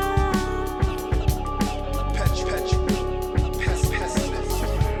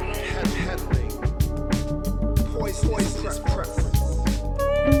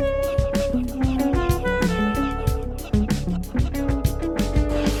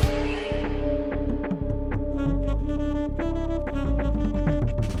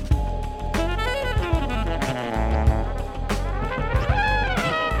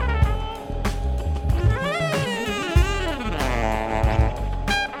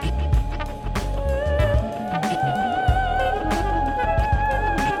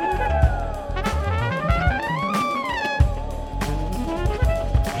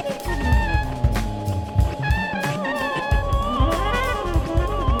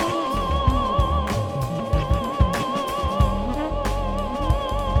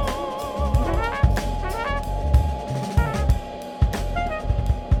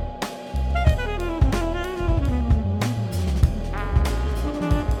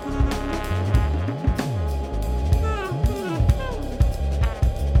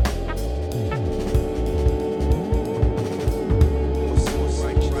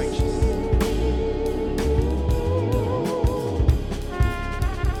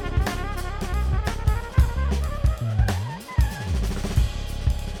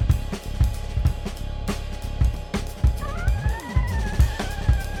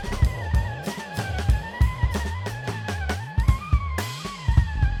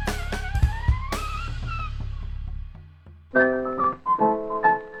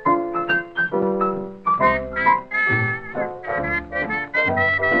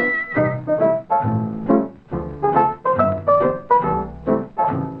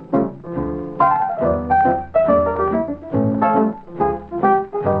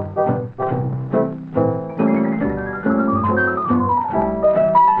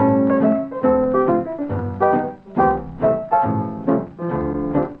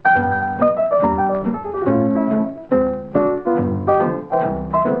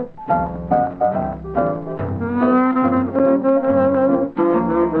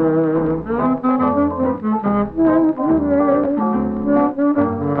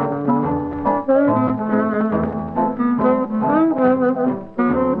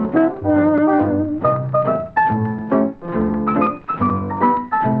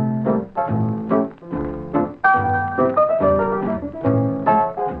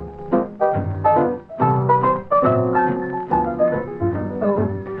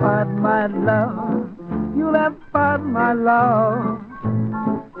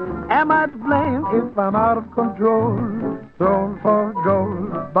 Am I to blame if I'm out of control, thrown for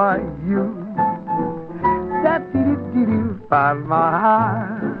gold by you? That did find my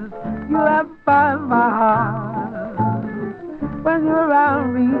heart. You have found my heart. When you're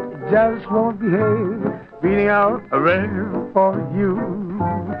around me, it just won't behave. Beating out a rain for you.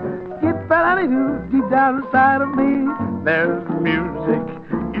 Get better deep down inside of me. There's music.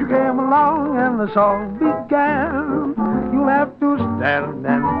 You came along and the song began. You'll have to stand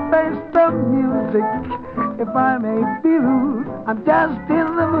and face the music. If I may be rude, I'm just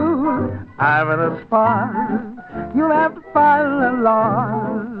in the mood. I'm in a spot. You'll have to find a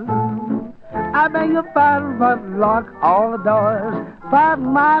lot. I beg you pardon, but lock all the doors. Find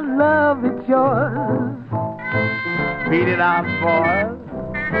my love, it's yours. Beat it out, boys.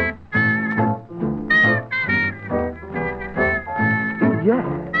 Yeah.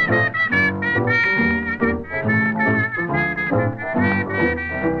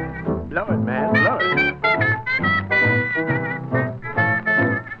 Love it, man, love it.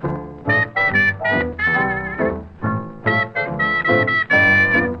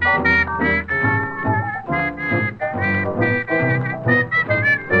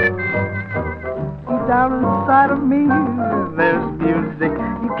 Down inside of me, there's music.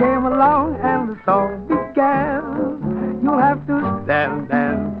 You came along and the song began. You'll have to stand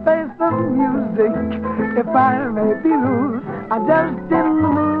and face the music. If I may be rude, I'm just in the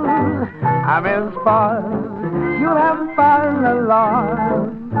mood. I'm inspired. You'll have to find a lot.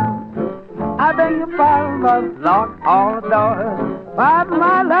 I beg your pardon, but lock all the doors. But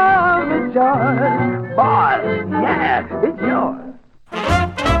my love is yours. Boys, yeah, it's yours.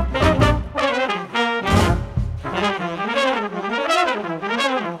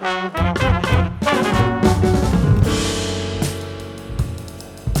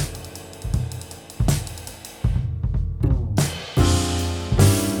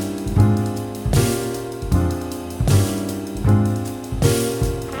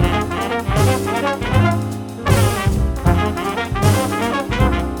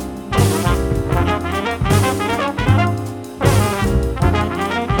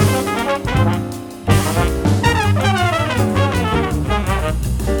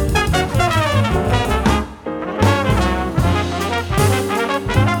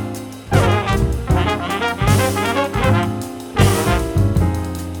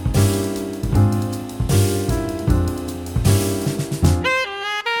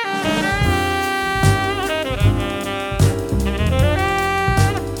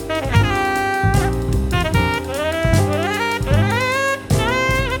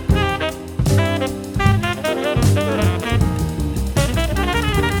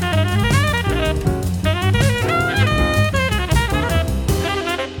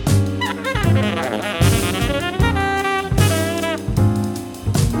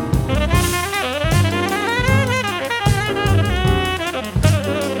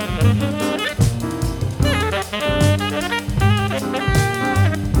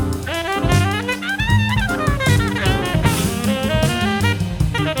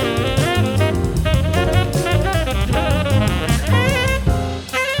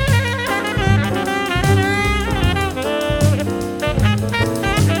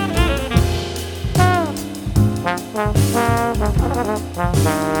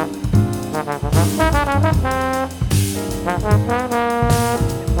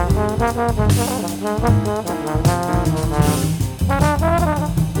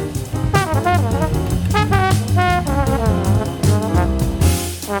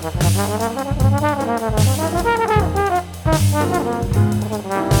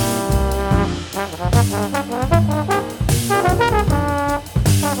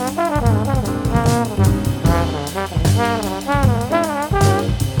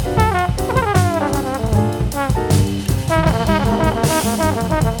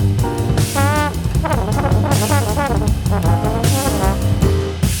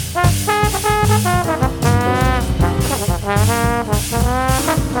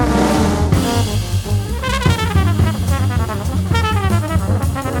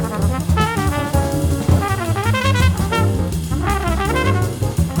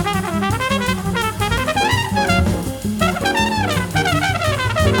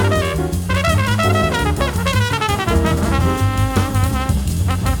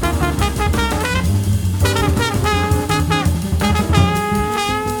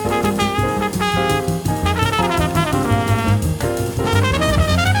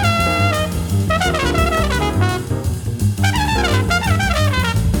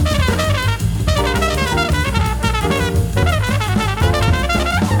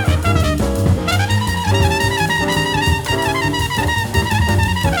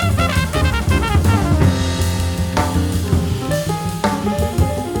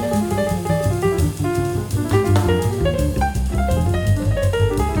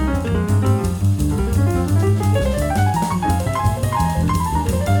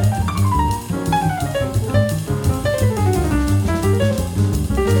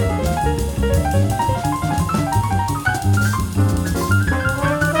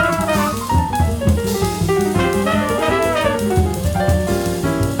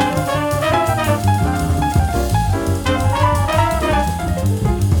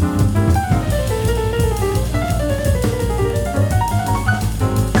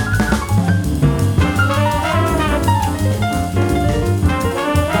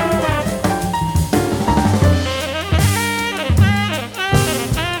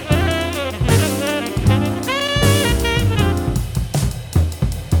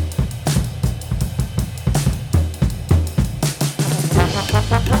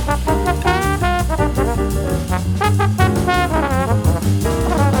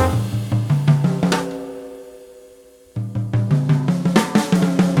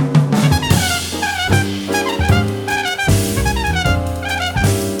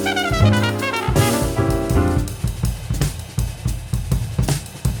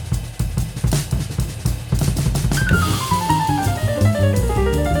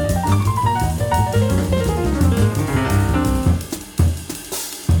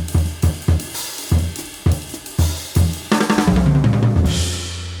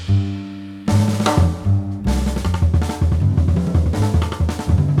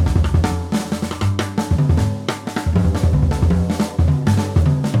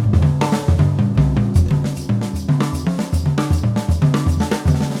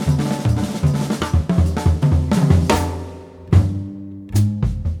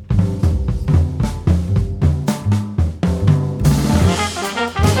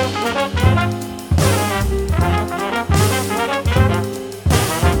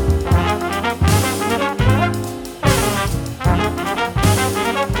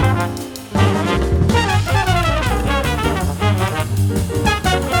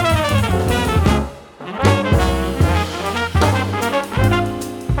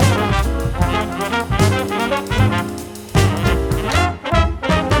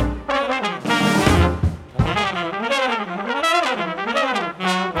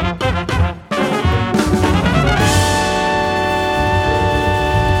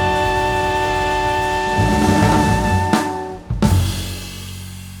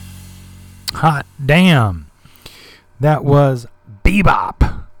 Hot damn. That was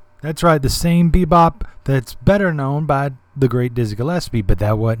bebop. That's right, the same bebop that's better known by the great Dizzy Gillespie, but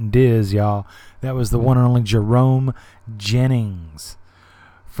that wasn't Diz, y'all. That was the one and only Jerome Jennings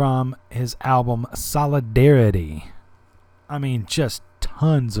from his album Solidarity. I mean, just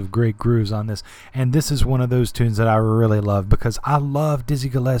tons of great grooves on this. And this is one of those tunes that I really love because I love Dizzy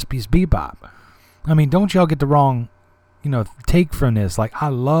Gillespie's bebop. I mean, don't y'all get the wrong, take from this. Like, I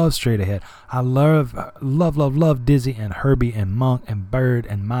love Straight Ahead. I love Dizzy and Herbie and Monk and Bird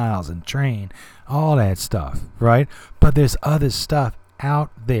and Miles and Train, all that stuff, right? But there's other stuff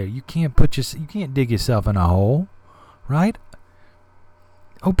out there. You can't dig yourself in a hole, right?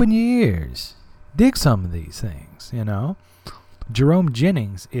 Open your ears. Dig some of these things, Jerome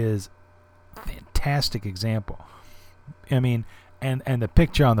Jennings is a fantastic example. I mean, and the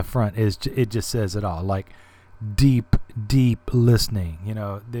picture on the front it just says it all. Like deep listening. You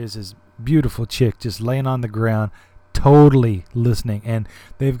know, there's this beautiful chick just laying on the ground, totally listening, and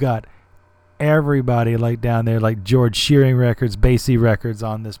they've got everybody like down there, like George Shearing Records, Basie Records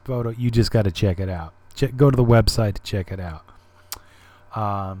on this photo. You just got to check it out. Go to the website to check it out.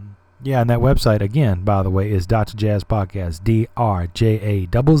 Yeah, and that website, again, by the way, is Dr. Jazz Podcast,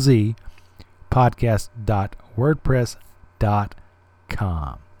 DRJAZZ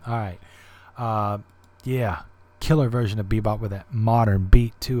podcast.wordpress.com. All right. Yeah, killer version of bebop with that modern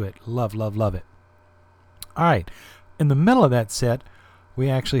beat to it. Love it. All right. In the middle of that set, we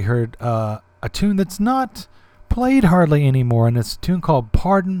actually heard a tune that's not played hardly anymore, and it's a tune called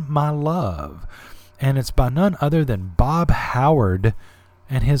Pardon My Love. And it's by none other than Bob Howard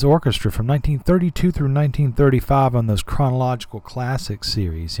and his orchestra from 1932 through 1935 on those chronological classic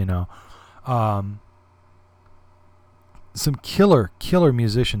series, you know. Some killer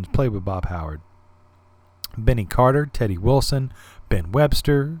musicians played with Bob Howard. Benny Carter, Teddy Wilson, Ben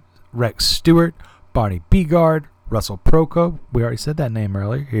Webster, Rex Stewart, Barney Beagard, Russell Procope. We already said that name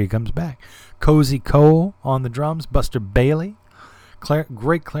earlier. Here he comes back. Cozy Cole on the drums. Buster Bailey,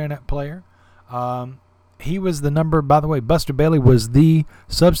 great clarinet player. He was by the way, Buster Bailey was the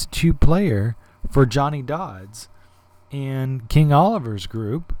substitute player for Johnny Dodds in King Oliver's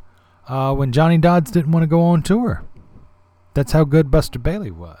group when Johnny Dodds didn't want to go on tour. That's how good Buster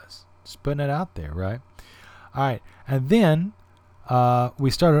Bailey was. Just putting it out there, right? All right. And then we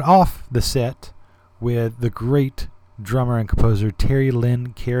started off the set with the great drummer and composer Terry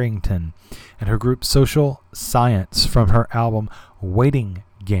Lynn Carrington and her group Social Science from her album Waiting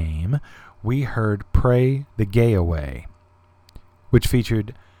Game. We heard Pray the Gay Away, which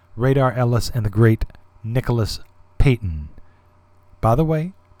featured Radar Ellis and the great Nicholas Payton. By the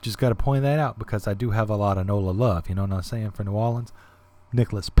way, just got to point that out because I do have a lot of NOLA love, you know what I'm saying, for New Orleans.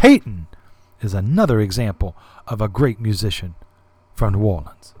 Nicholas Payton is another example of a great musician from New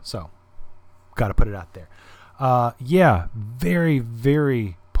Orleans. So, got to put it out there. Yeah, very,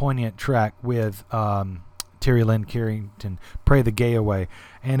 very poignant track with Terry Lynn Carrington, Pray the Gay Away.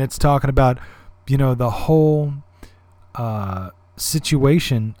 And it's talking about, you know, the whole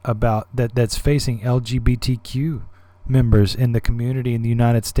situation about that's facing LGBTQ members in the community in the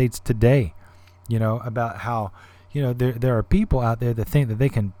United States today. You know, about how, you know, there are people out there that think that they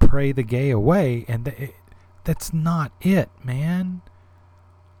can pray the gay away, and that's not it, man.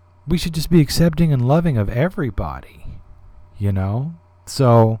 We should just be accepting and loving of everybody, you know?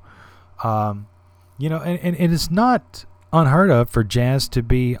 So, you know, and it's not unheard of for jazz to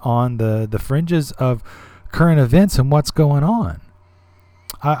be on the fringes of current events and what's going on.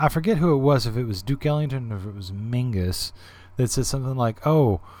 I forget who it was, if it was Duke Ellington or if it was Mingus, that said something like,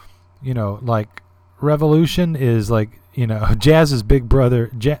 oh, you know, like revolution is like, you know, jazz is big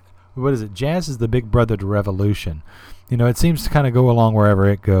brother. What is it? Jazz is the big brother to revolution. You know, it seems to kind of go along wherever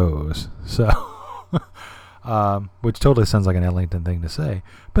it goes. So, which totally sounds like an Ellington thing to say.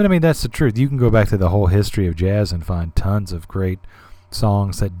 But I mean, that's the truth. You can go back to the whole history of jazz and find tons of great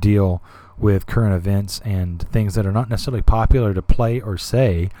songs that deal with current events and things that are not necessarily popular to play or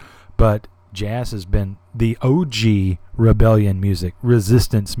say, but jazz has been the OG rebellion music,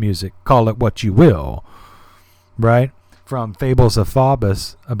 resistance music, call it what you will, right? From Fables of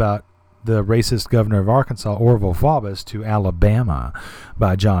Faubus about the racist governor of Arkansas, Orville Faubus, to Alabama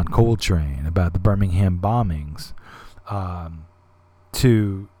by John Coltrane, about the Birmingham bombings,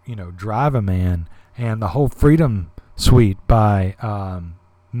 to, you know, Drive a Man and the whole Freedom Suite by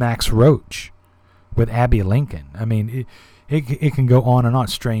Max Roach with Abby Lincoln. I mean, it can go on and on.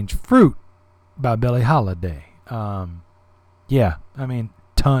 Strange Fruit by Billie Holiday. Yeah, I mean,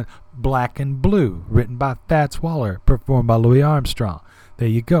 Black and Blue, written by Fats Waller, performed by Louis Armstrong. There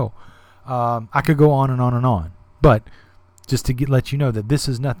you go. I could go on and on and on. But just to let you know that this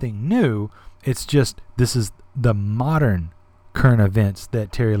is nothing new, it's just this is the modern current events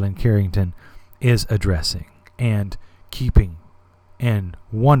that Terry Lynn Carrington is addressing and keeping in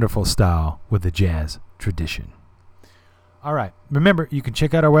wonderful style with the jazz tradition. All right. Remember, you can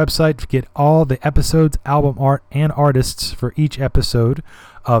check out our website to get all the episodes, album art, and artists for each episode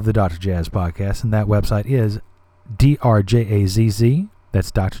of the Dr. Jazz Podcast. And that website is DRJAZZ. That's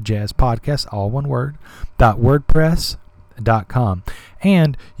Dr. Jazz Podcast, all one word, .wordpress.com.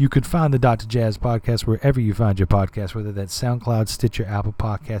 And you can find the Dr. Jazz Podcast wherever you find your podcast, whether that's SoundCloud, Stitcher, Apple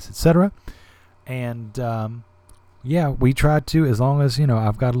Podcasts, etc. And, yeah, we try to, as long as, you know,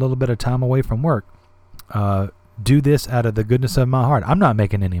 I've got a little bit of time away from work, do this out of the goodness of my heart. I'm not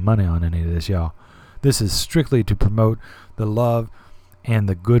making any money on any of this, y'all. This is strictly to promote the love and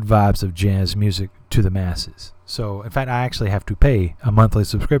the good vibes of jazz music to the masses. So, in fact, I actually have to pay a monthly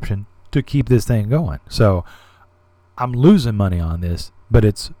subscription to keep this thing going. So, I'm losing money on this, but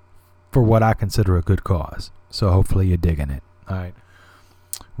it's for what I consider a good cause. So, hopefully you're digging it. All right.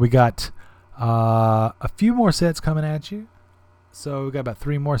 We got a few more sets coming at you. So, we got about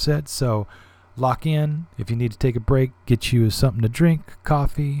 3 more sets. So, lock in. If you need to take a break, get you something to drink,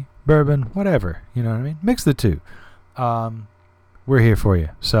 coffee, bourbon, whatever. You know what I mean? Mix the two. We're here for you.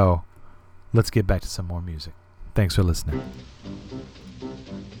 So let's get back to some more music. Thanks for listening.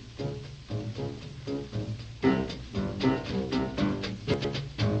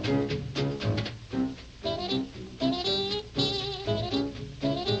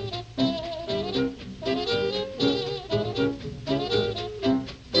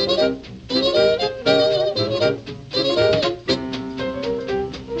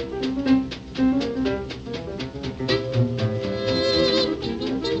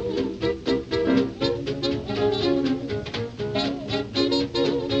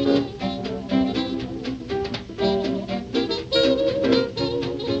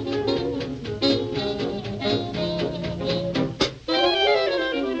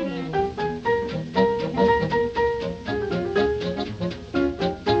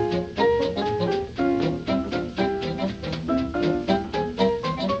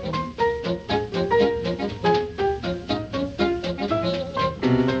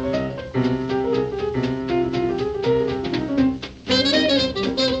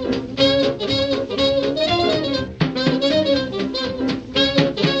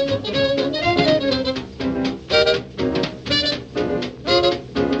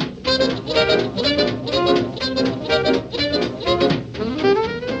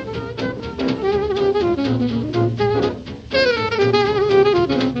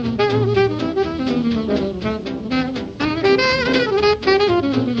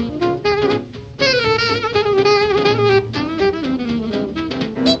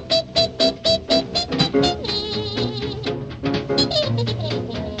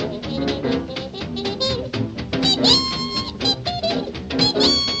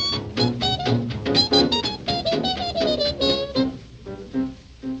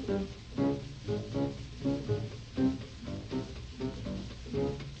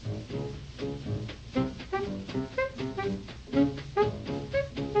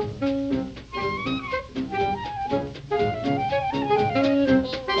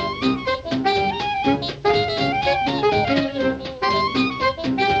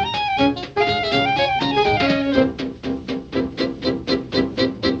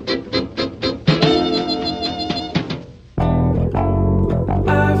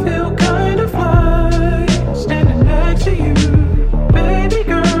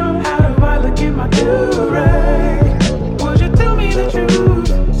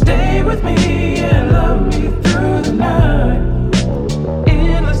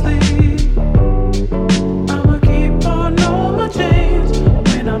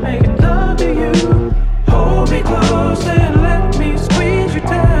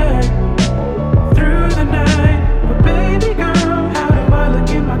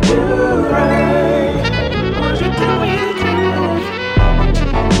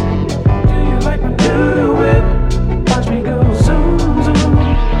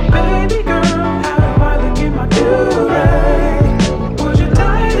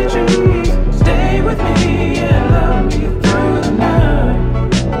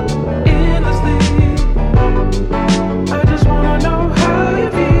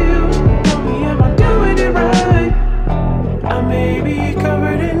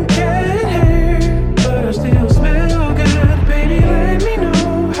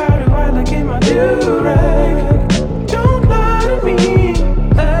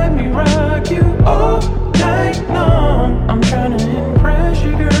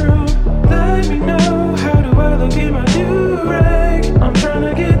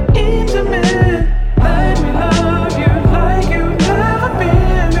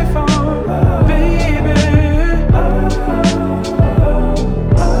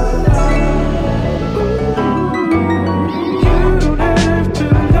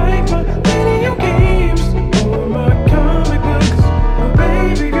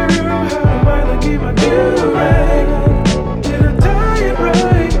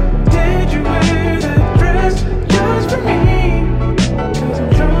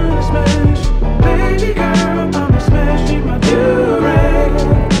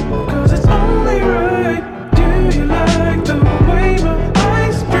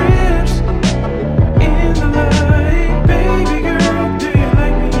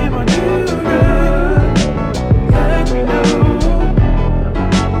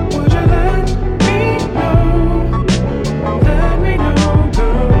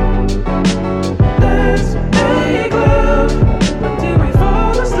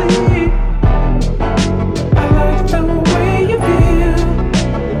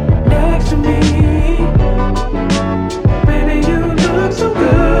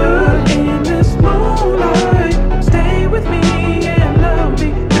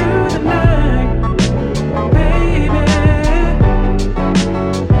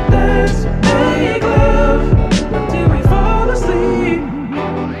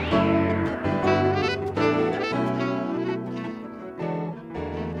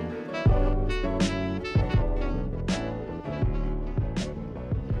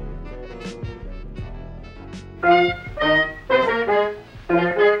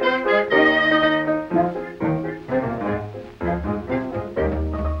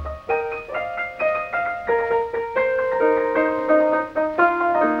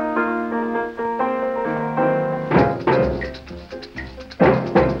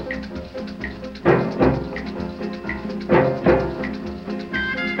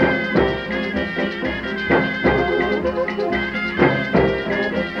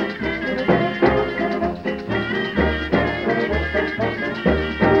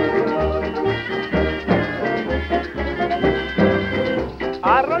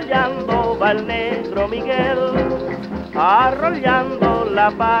 Arrollando va el negro Miguel, arrollando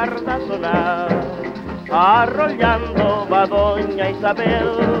la parda sonar, arrollando va doña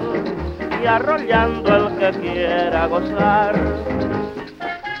Isabel y arrollando el que quiera gozar.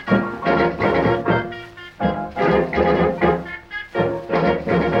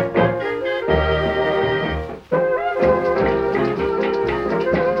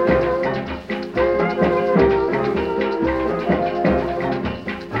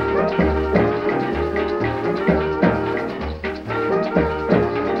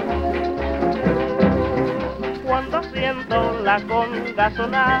 La conga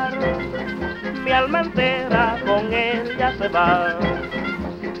sonar, mi alma entera con ella se va,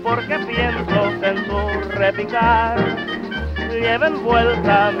 porque pienso que en su repicar lleva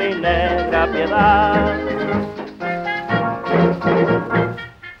envuelta mi negra piedad.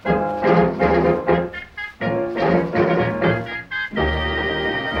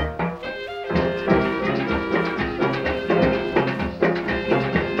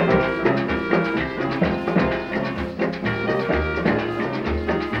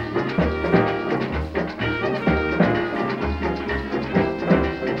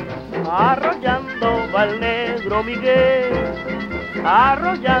 Arrollando va el negro Miguel,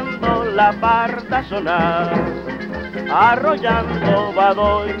 arrollando la parda sonar, arrollando va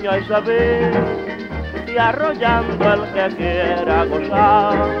doña Isabel y arrollando el que quiera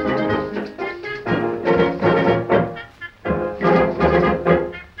gozar.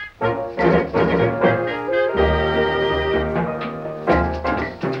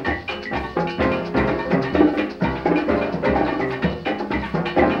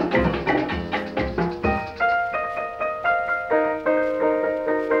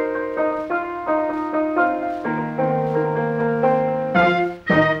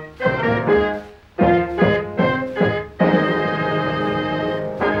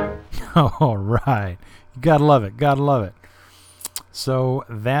 All right. You gotta love it. Gotta love it. So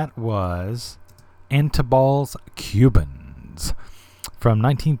that was Antibal's Cubans from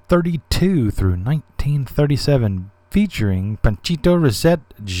 1932 through 1937, featuring Panchito Rosette,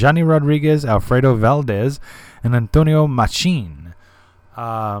 Johnny Rodriguez, Alfredo Valdez, and Antonio Machin.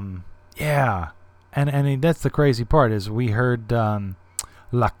 Yeah. And that's the crazy part is we heard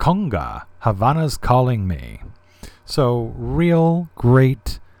La Conga, Havana's Calling Me. So real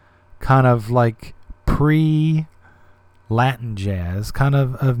great kind of like pre-Latin jazz kind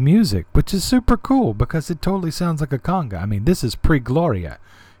of music, which is super cool because it totally sounds like a conga. I mean, this is pre-Gloria,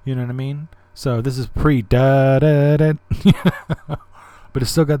 you know what I mean? So this is pre-da-da-da, but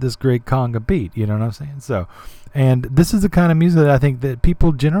it's still got this great conga beat, you know what I'm saying? So, and this is the kind of music that I think that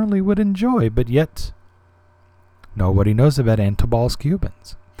people generally would enjoy, but yet nobody knows about Antibal's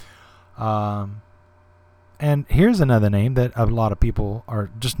Cubans. And here's another name that a lot of people are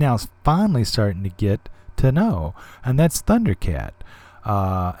just now finally starting to get to know, and that's Thundercat.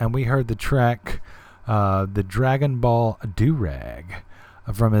 And we heard the track, the Dragon Ball Do-Rag,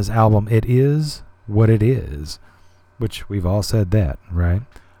 from his album It Is What It Is, which we've all said that, right?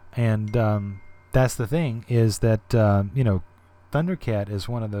 And that's the thing, is that, Thundercat is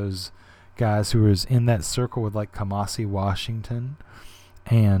one of those guys who was in that circle with, like, Kamasi Washington,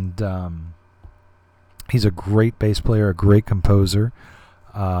 and he's a great bass player, a great composer.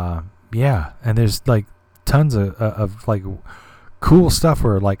 Yeah, and there's like tons of like cool stuff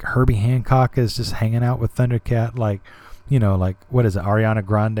where like Herbie Hancock is just hanging out with Thundercat. Like, like what is it? Ariana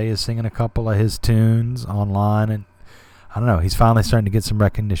Grande is singing a couple of his tunes online, and I don't know. He's finally starting to get some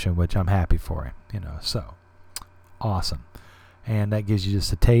recognition, which I'm happy for him. So awesome. And that gives you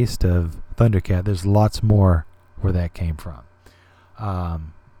just a taste of Thundercat. There's lots more where that came from.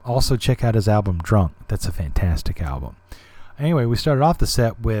 Also, check out his album Drunk. That's a fantastic album. Anyway, we started off the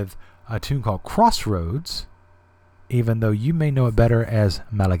set with a tune called Crossroads, even though you may know it better as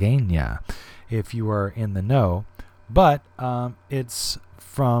Malagueña, if you are in the know. But it's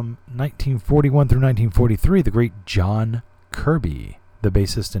from 1941 through 1943, the great John Kirby, the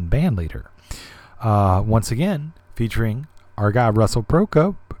bassist and band leader. Once again, featuring our guy Russell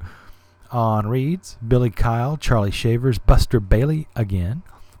Prokop, On reeds, Billy Kyle, Charlie Shavers, Buster Bailey again,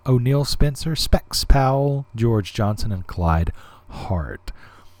 O'Neill Spencer, Specs Powell, George Johnson, and Clyde Hart.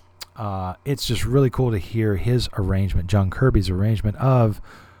 It's just really cool to hear his arrangement, John Kirby's arrangement of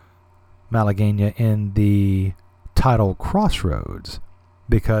Malagueña in the title Crossroads,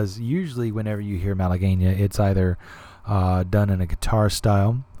 because usually whenever you hear Malagueña, it's either done in a guitar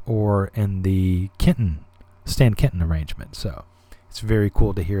style or in the Stan Kenton arrangement. So it's very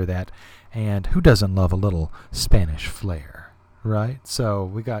cool to hear that. And who doesn't love a little Spanish flair, right? So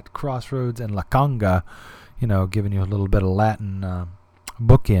we got Crossroads and La Conga, giving you a little bit of Latin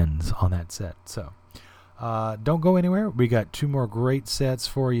bookends on that set. So don't go anywhere. We got 2 more great sets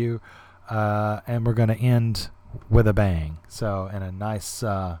for you, and we're going to end with a bang. So in a nice,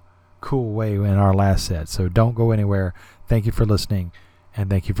 cool way in our last set. So don't go anywhere. Thank you for listening, and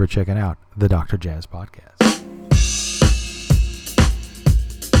thank you for checking out the Dr. Jazz Podcast.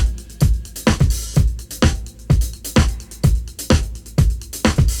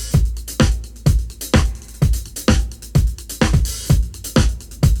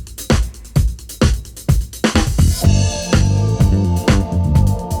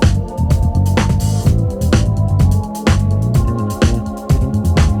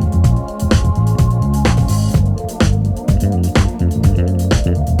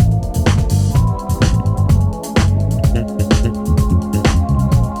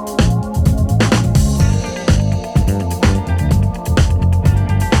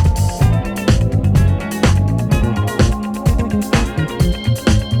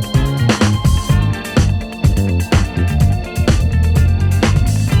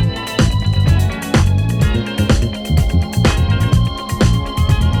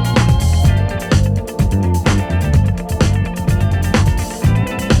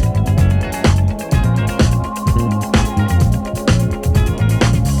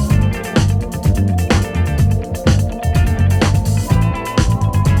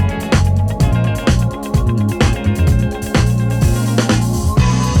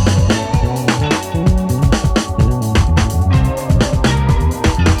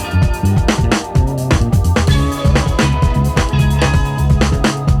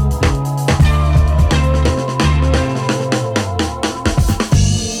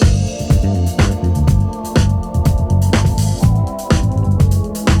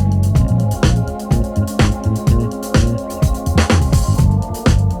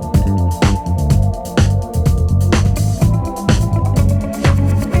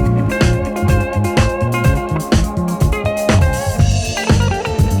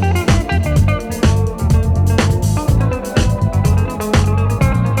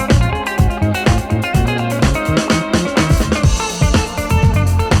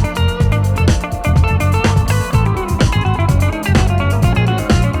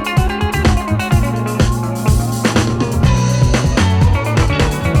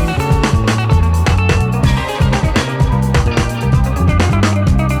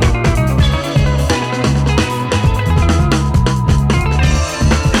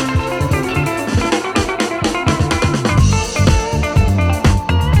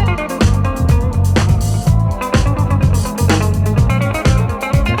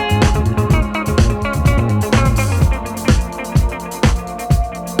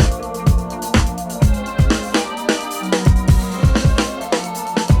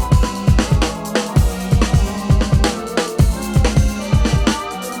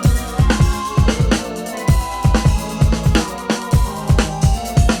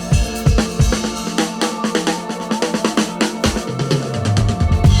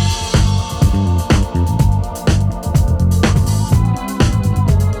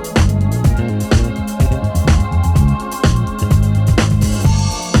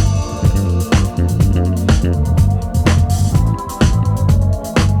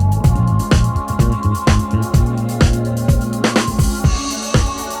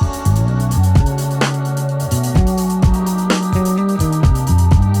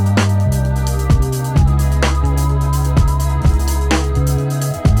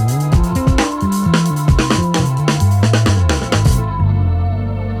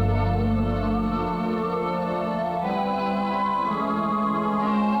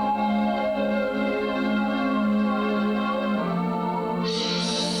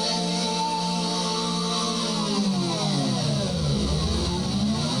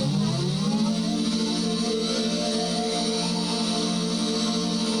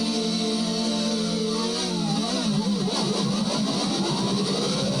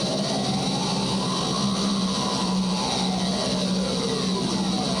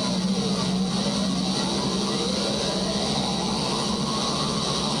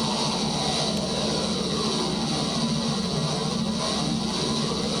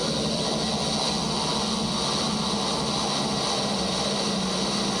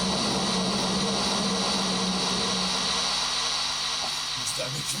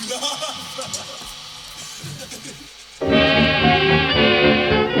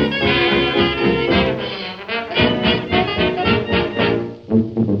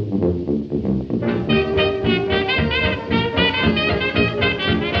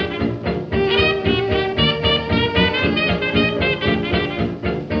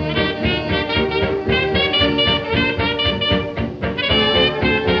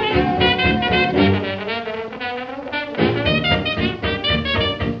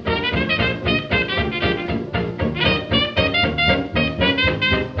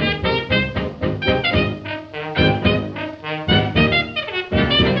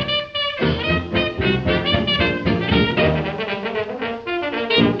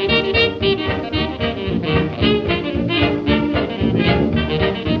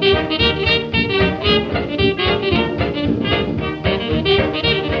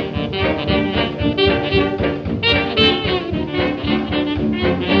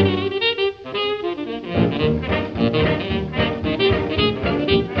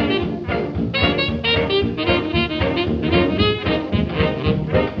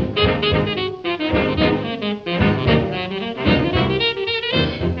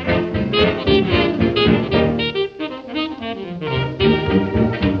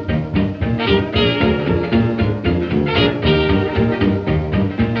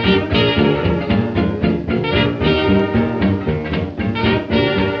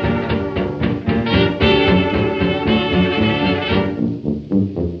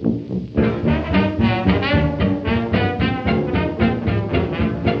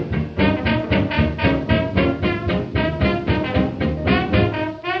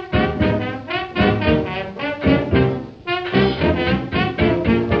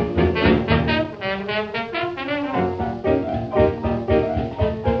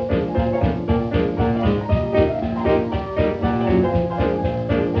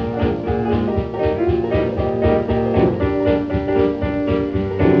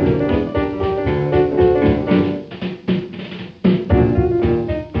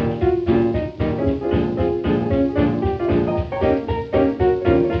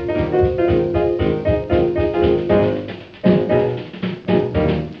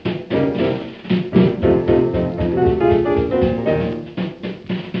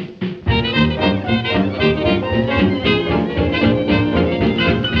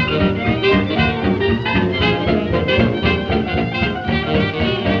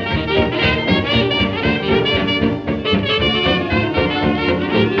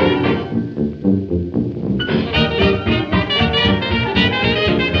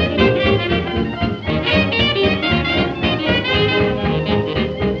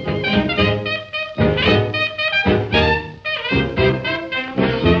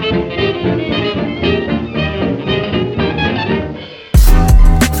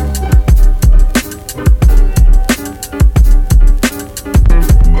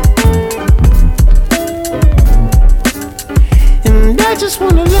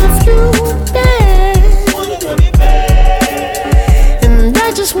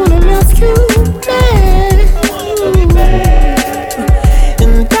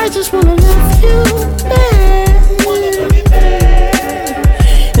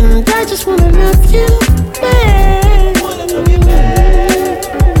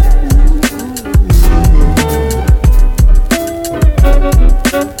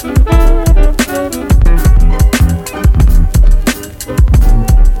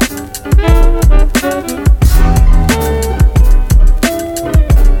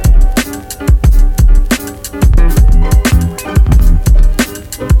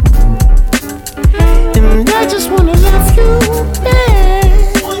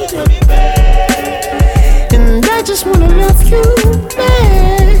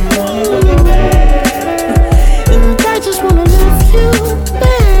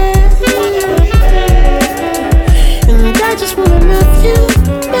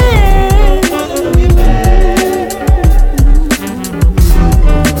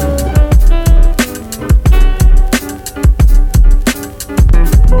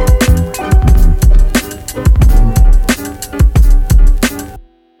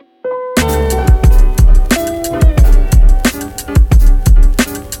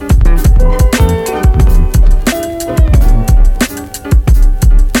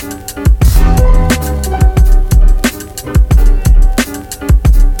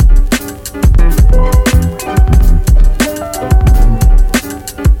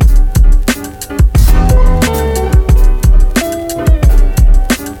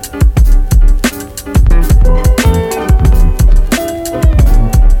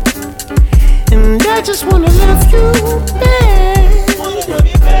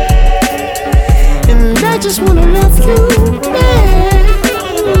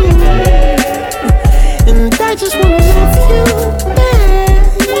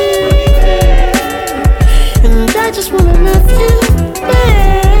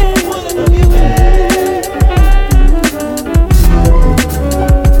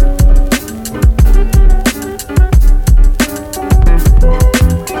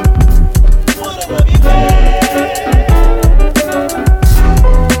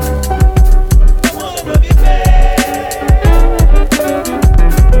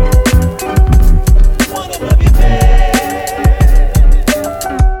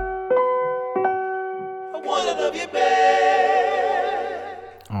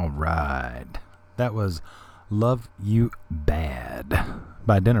 right. That was Love You Bad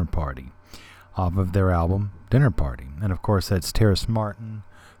by Dinner Party off of their album Dinner Party. And of course that's Terrace Martin,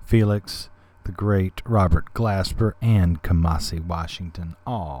 Felix, the great Robert Glasper, and Kamasi Washington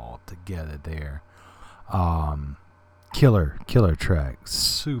all together there. Killer track.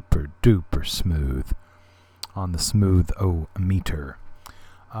 Super duper smooth on the smooth-o-meter.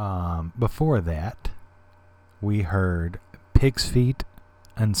 Before that, we heard Pig's Feet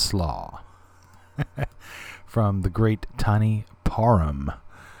and Slaw from the great Tiny Parham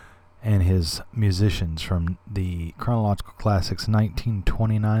and his musicians from the Chronological Classics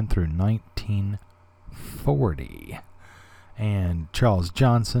 1929 through 1940. And Charles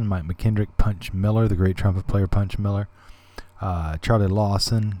Johnson, Mike McKendrick, Punch Miller, the great trumpet player Punch Miller, Charlie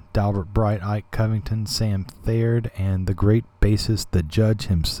Lawson, Dalbert Bright, Ike Covington, Sam Thaird, and the great bassist, the judge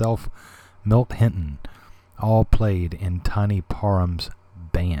himself, Milt Hinton, all played in Tiny Parham's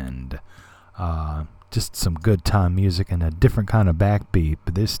band. Just some good time music and a different kind of backbeat,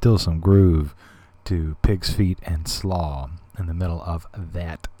 but there's still some groove to Pig's Feet and Slaw in the middle of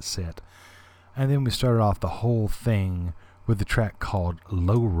that set. And then we started off the whole thing with the track called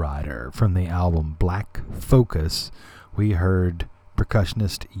Lowrider from the album Black Focus. We heard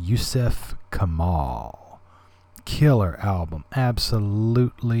percussionist Yusef Kamal. Killer album.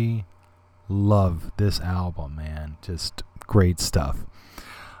 Absolutely love this album, man. Just great stuff.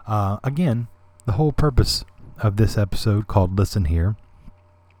 Again, the whole purpose of this episode called Listen Here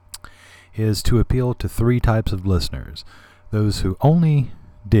is to appeal to three types of listeners. Those who only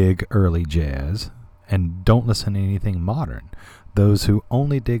dig early jazz and don't listen to anything modern. Those who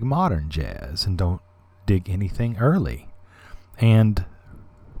only dig modern jazz and don't dig anything early. And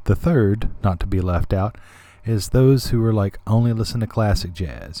the third, not to be left out, is those who are like only listen to classic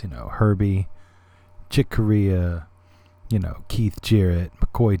jazz. You know, Herbie, Chick Corea, you know, Keith Jarrett,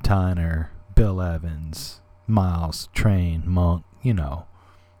 McCoy Tyner, Bill Evans, Miles, Train, Monk, you know.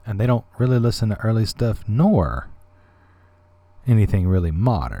 And they don't really listen to early stuff nor anything really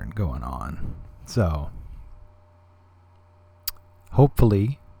modern going on. So,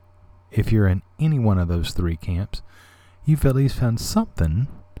 hopefully, if you're in any one of those three camps, you've at least found something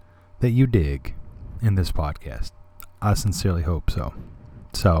that you dig in this podcast. I sincerely hope so.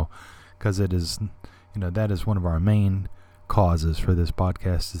 So, because it is, you know, that is one of our main causes for this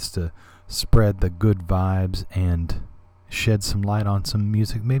podcast, is to spread the good vibes and shed some light on some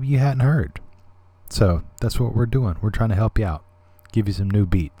music maybe you hadn't heard. So that's what we're doing. We're trying to help you out, give you some new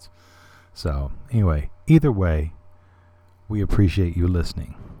beats. So anyway, either way, we appreciate you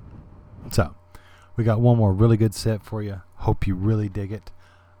listening. So we got one more really good set for you. Hope you really dig it.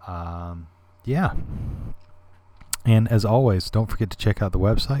 Yeah. And as always, don't forget to check out the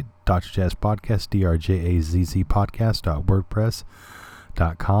website, Dr. Jazz Podcast, DRJAZZ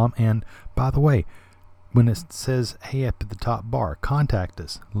Podcast.wordpress.com. And by the way, when it says, hey, up at the top bar, contact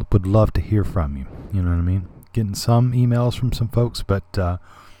us. Would love to hear from you. You know what I mean? Getting some emails from some folks, but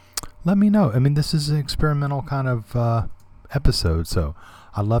let me know. I mean, this is an experimental kind of episode, so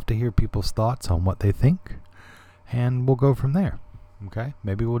I'd love to hear people's thoughts on what they think, and we'll go from there. Okay?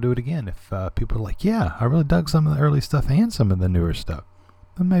 Maybe we'll do it again. If people are like, yeah, I really dug some of the early stuff and some of the newer stuff,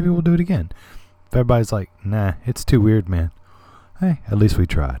 then maybe we'll do it again. If everybody's like, nah, it's too weird, man, hey, at least we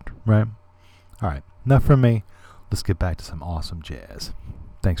tried, right? All right, enough from me. Let's get back to some awesome jazz.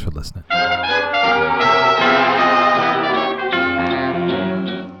 Thanks for listening.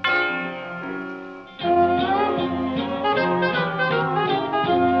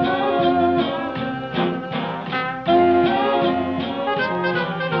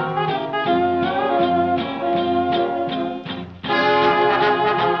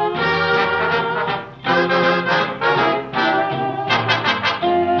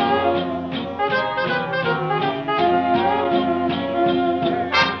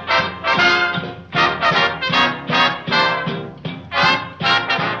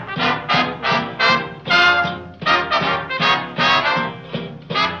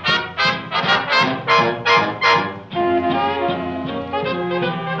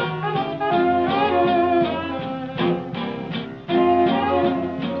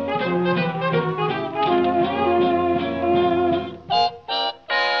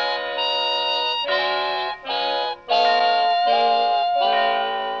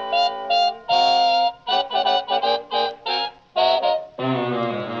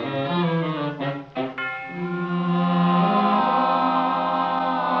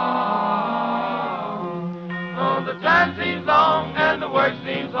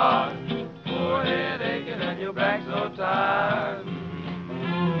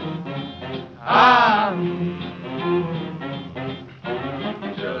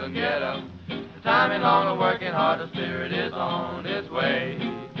 Children Time ain't long, working hard, the spirit is on its way.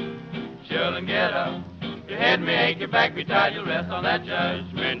 Children, get up. Your head may ache, your back be tired, you'll rest on that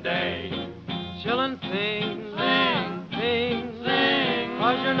judgment day. Children, sing, sing, sing, sing,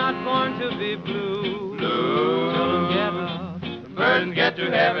 'cause you're not born to be blue. Blue. Children, get up. The burdens get too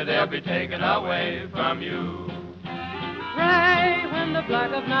heavy, they'll be taken away from you. Pray when the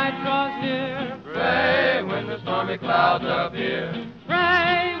black of night draws near. Pray when the stormy clouds appear.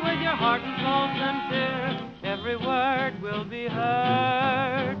 Pray with your heart and soul sincere. Every word will be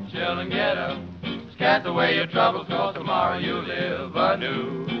heard. Children, get up. Cast away your troubles, 'cause tomorrow you live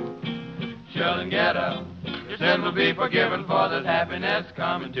anew. Children, get up. Your sins will be forgiven, for there's happiness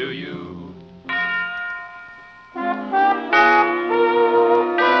coming to you.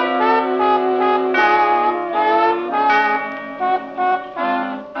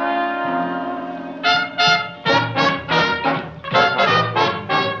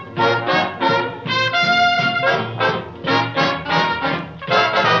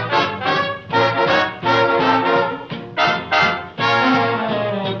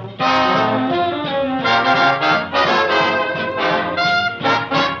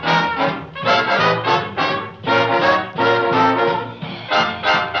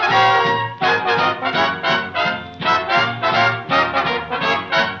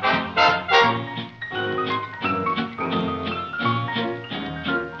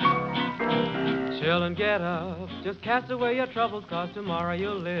 Children, get up. Just cast away your troubles, 'cause tomorrow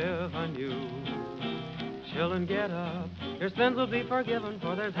you'll live anew. Children, get up. Your sins will be forgiven,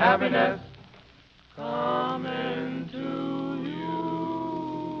 for there's happiness coming to you.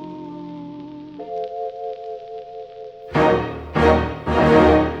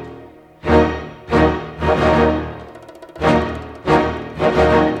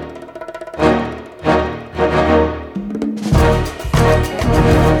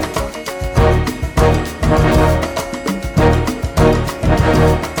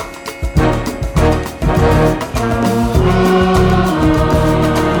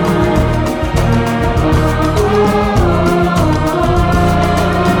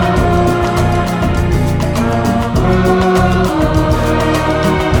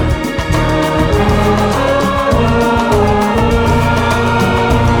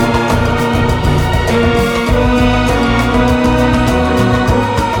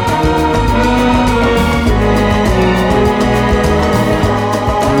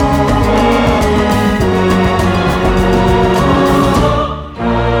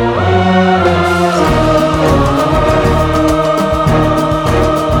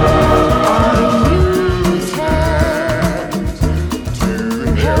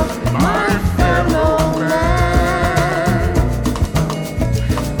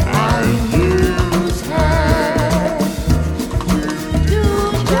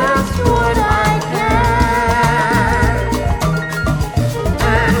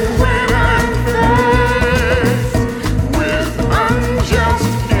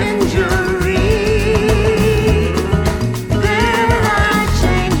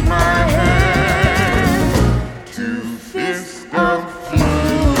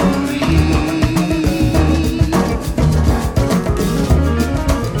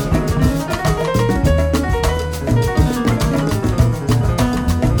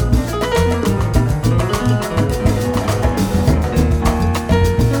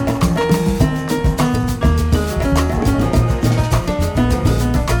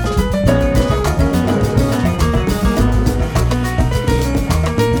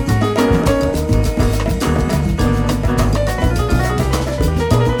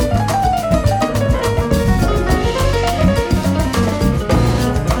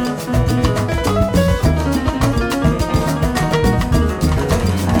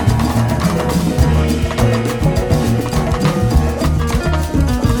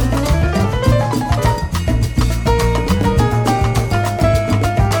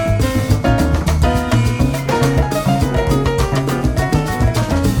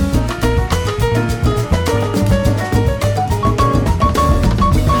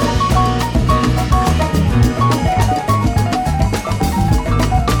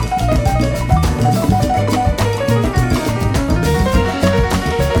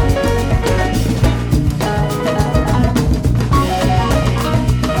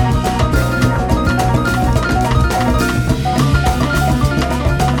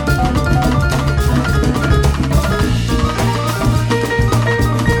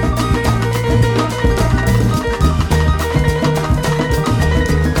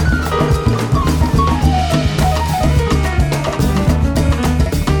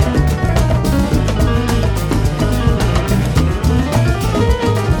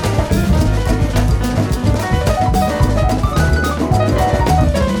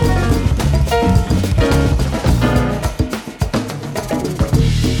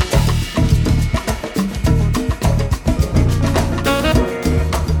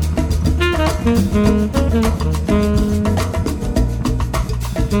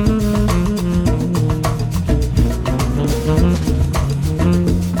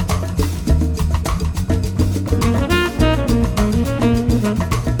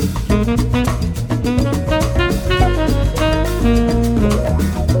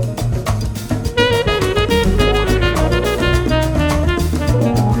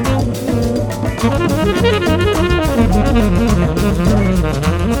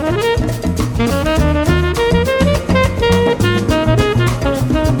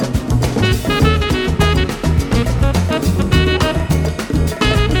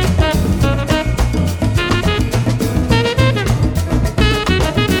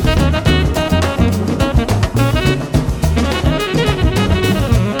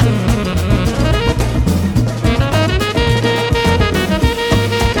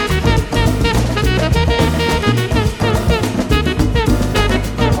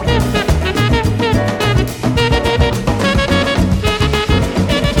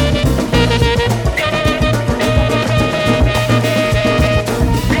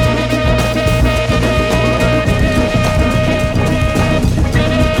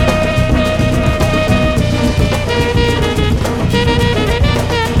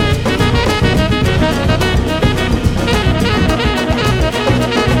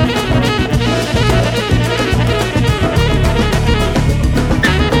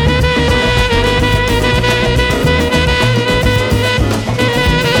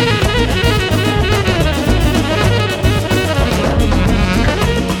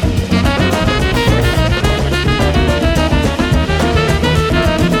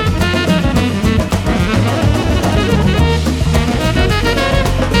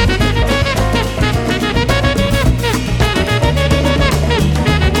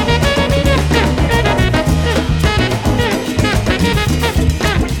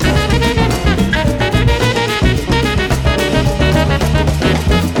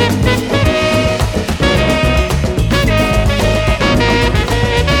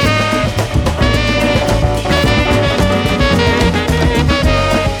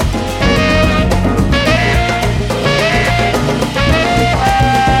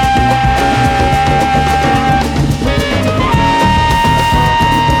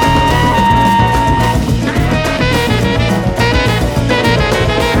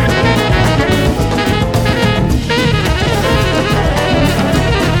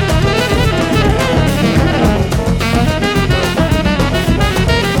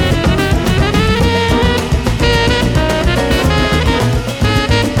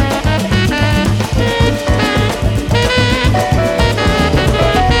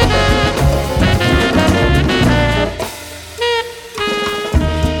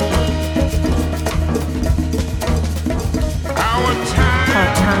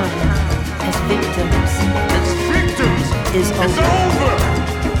 time as victims is over.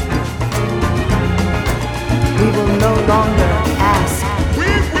 We will no longer ask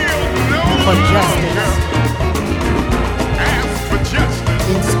for justice.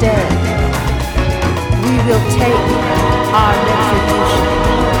 Instead, we will take our retribution.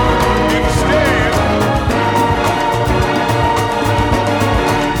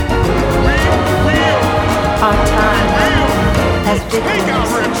 Our time as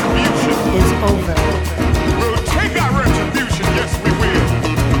victims is over. We'll take our retribution, yes we will.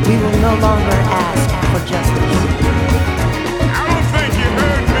 We will no longer ask for justice. I don't think you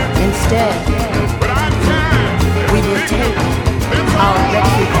heard me. Instead, we will take our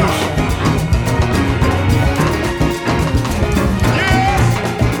retribution.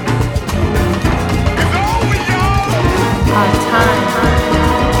 Our time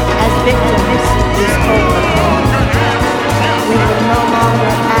as victims is over. We will no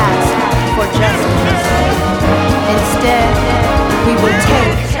longer ask for justice. Instead, we will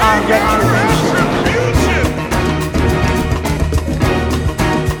take our retribution.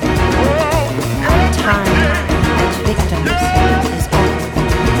 Our time as victims is over.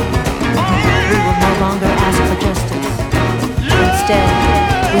 We will no longer ask for justice. Instead,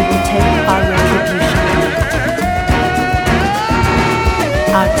 we will take our retribution.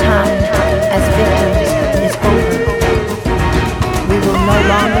 Our time as victims is over. We will no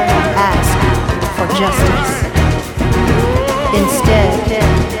longer ask for justice. Instead,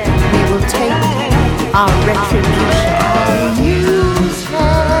 we will take our retribution. Use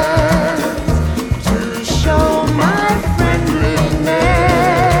hands to show my friendliness.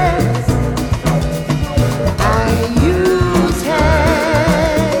 I use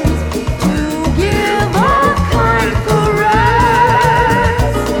hands to give a kind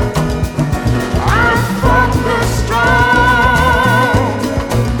caress. I fought the strong.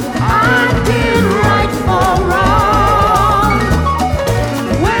 I did right for wrong.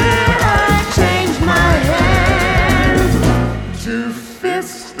 When I changed my hands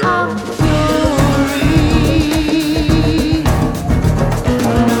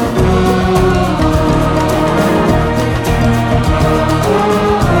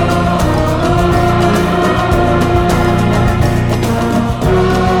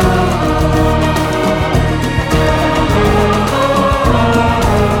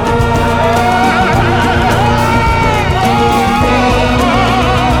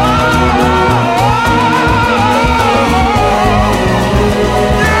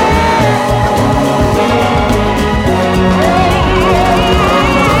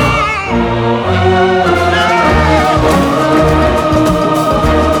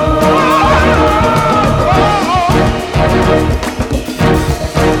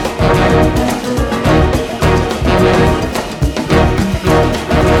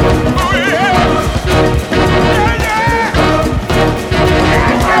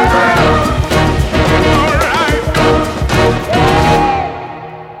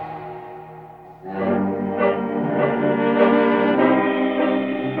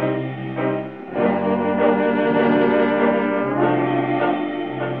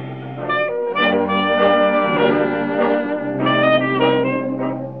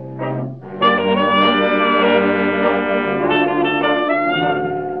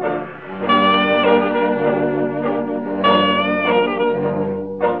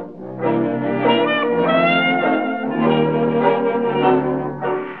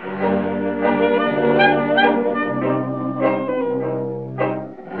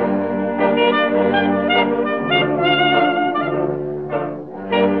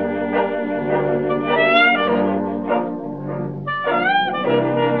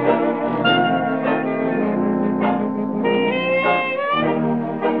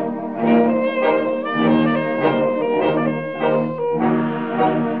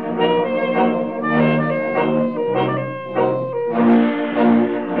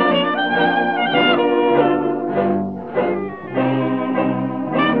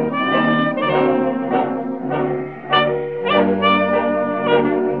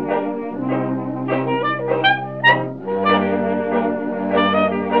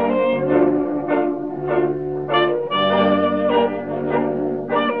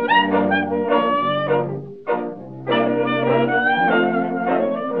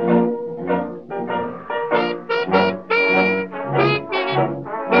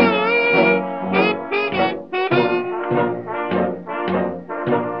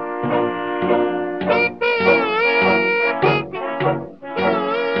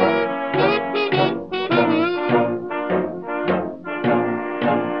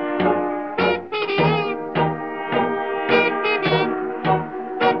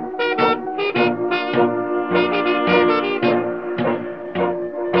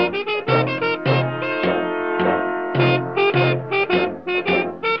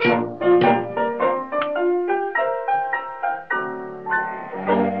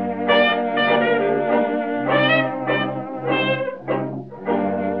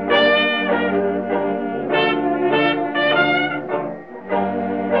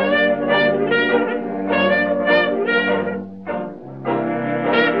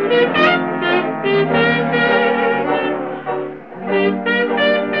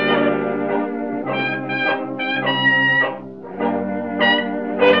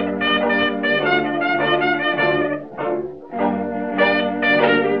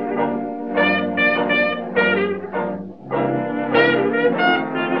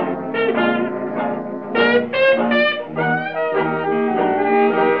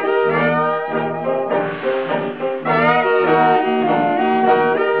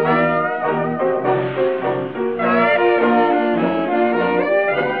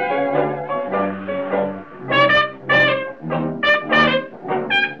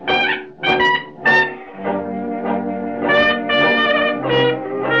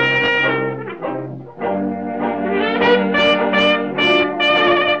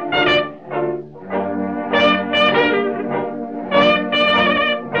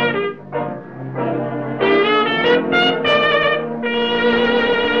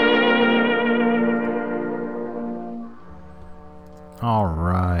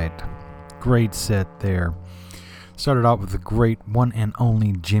great set there. Started out with the great one and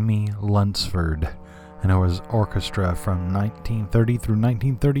only Jimmy Lunsford and his orchestra from 1930 through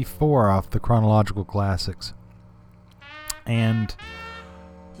 1934 off the Chronological Classics. And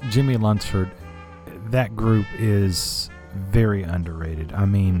Jimmy Lunsford, that group is very underrated. I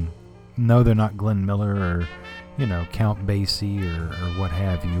mean, no, they're not Glenn Miller or, Count Basie or what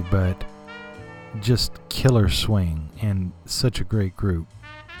have you, but just killer swing and such a great group.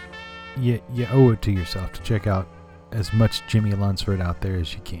 You owe it to yourself to check out as much Jimmy Lunsford out there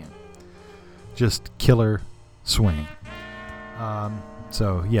as you can. Just killer swing.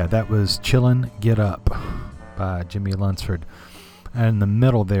 So yeah, that was Chillin' Get Up by Jimmy Lunsford. And in the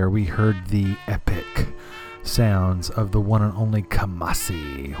middle there, we heard the epic sounds of the one and only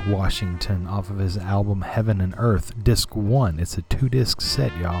Kamasi Washington off of his album Heaven and Earth, Disc 1. It's a 2-disc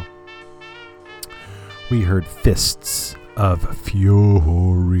set, y'all. We heard Fists of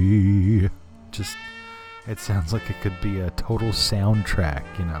Fury. Just, it sounds like it could be a total soundtrack,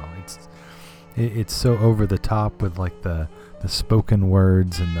 It's so over the top with like the spoken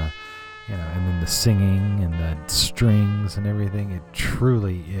words and the and then the singing and the strings and everything. It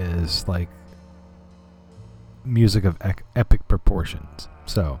truly is like music of epic proportions.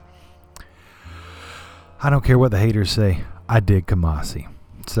 So I don't care what the haters say, I dig Kamasi.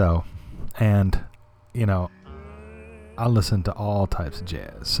 So, and I listen to all types of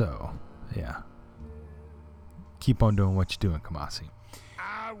jazz. So yeah, keep on doing what you're doing, Kamasi.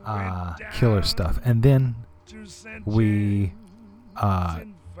 Killer stuff. And then we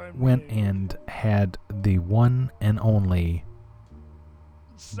went and had the one and only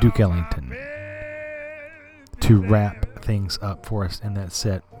Duke Ellington to wrap things up for us in that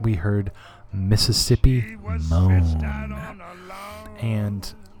set. We heard Mississippi Moan.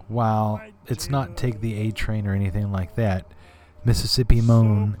 And while it's not Take the A Train or anything like that, Mississippi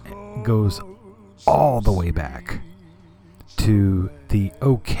Moan goes all the way back to the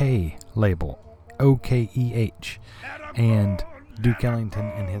OK label, OKEH, and Duke Ellington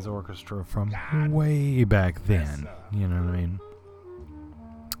and his orchestra from way back then, you know what I mean?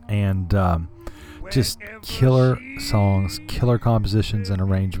 And just killer songs, killer compositions and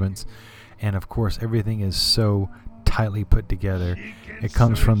arrangements, and of course everything is so tightly put together. It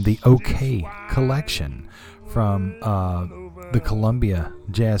comes from the OK collection from the Columbia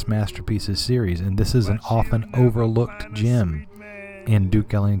Jazz Masterpieces series, and this is an often overlooked gem in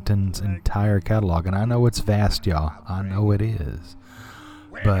Duke Ellington's entire catalog. And I know it's vast, y'all. I know it is.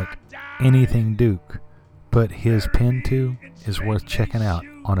 But anything Duke put his pen to is worth checking out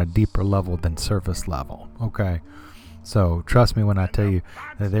on a deeper level than surface level. Okay? So trust me when I tell you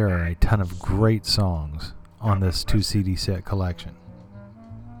that there are a ton of great songs on this 2 CD set collection.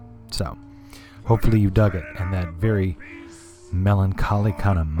 So hopefully you dug it, and that very melancholy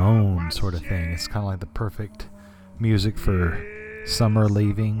kind of moan sort of thing. It's kind of like the perfect music for summer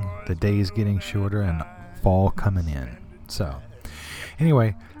leaving, the days getting shorter, and fall coming in. So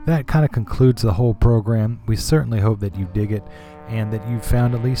anyway, that kind of concludes the whole program. We certainly hope that you dig it and that you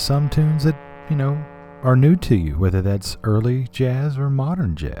found at least some tunes that, are new to you, whether that's early jazz or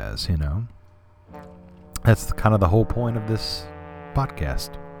modern jazz, That's kind of the whole point of this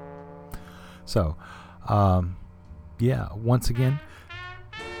podcast. So, once again,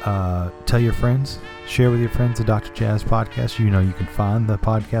 tell your friends, share with your friends the Dr. Jazz Podcast. You can find the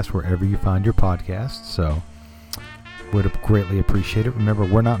podcast wherever you find your podcasts, so would greatly appreciate it. Remember,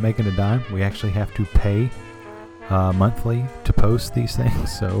 we're not making a dime. We actually have to pay monthly to post these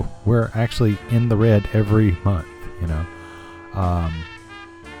things, so we're actually in the red every month,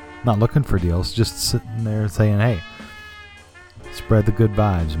 not looking for deals, just sitting there saying, hey, spread the good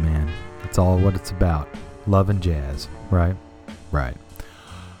vibes, man. That's all what it's about. Love and jazz, right? Right.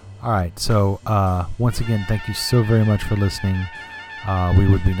 All right, so once again, thank you so very much for listening. We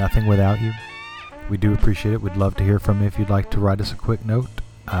would be nothing without you. We do appreciate it. We'd love to hear from you. If you'd like to write us a quick note,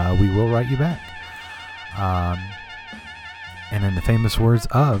 we will write you back. And in the famous words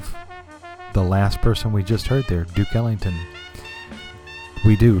of the last person we just heard there, Duke Ellington,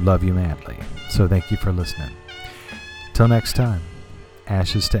 we do love you madly. So thank you for listening. Till next time,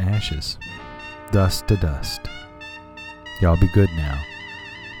 ashes to ashes, dust to dust. Y'all be good now,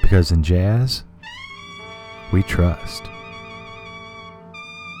 because in jazz, we trust.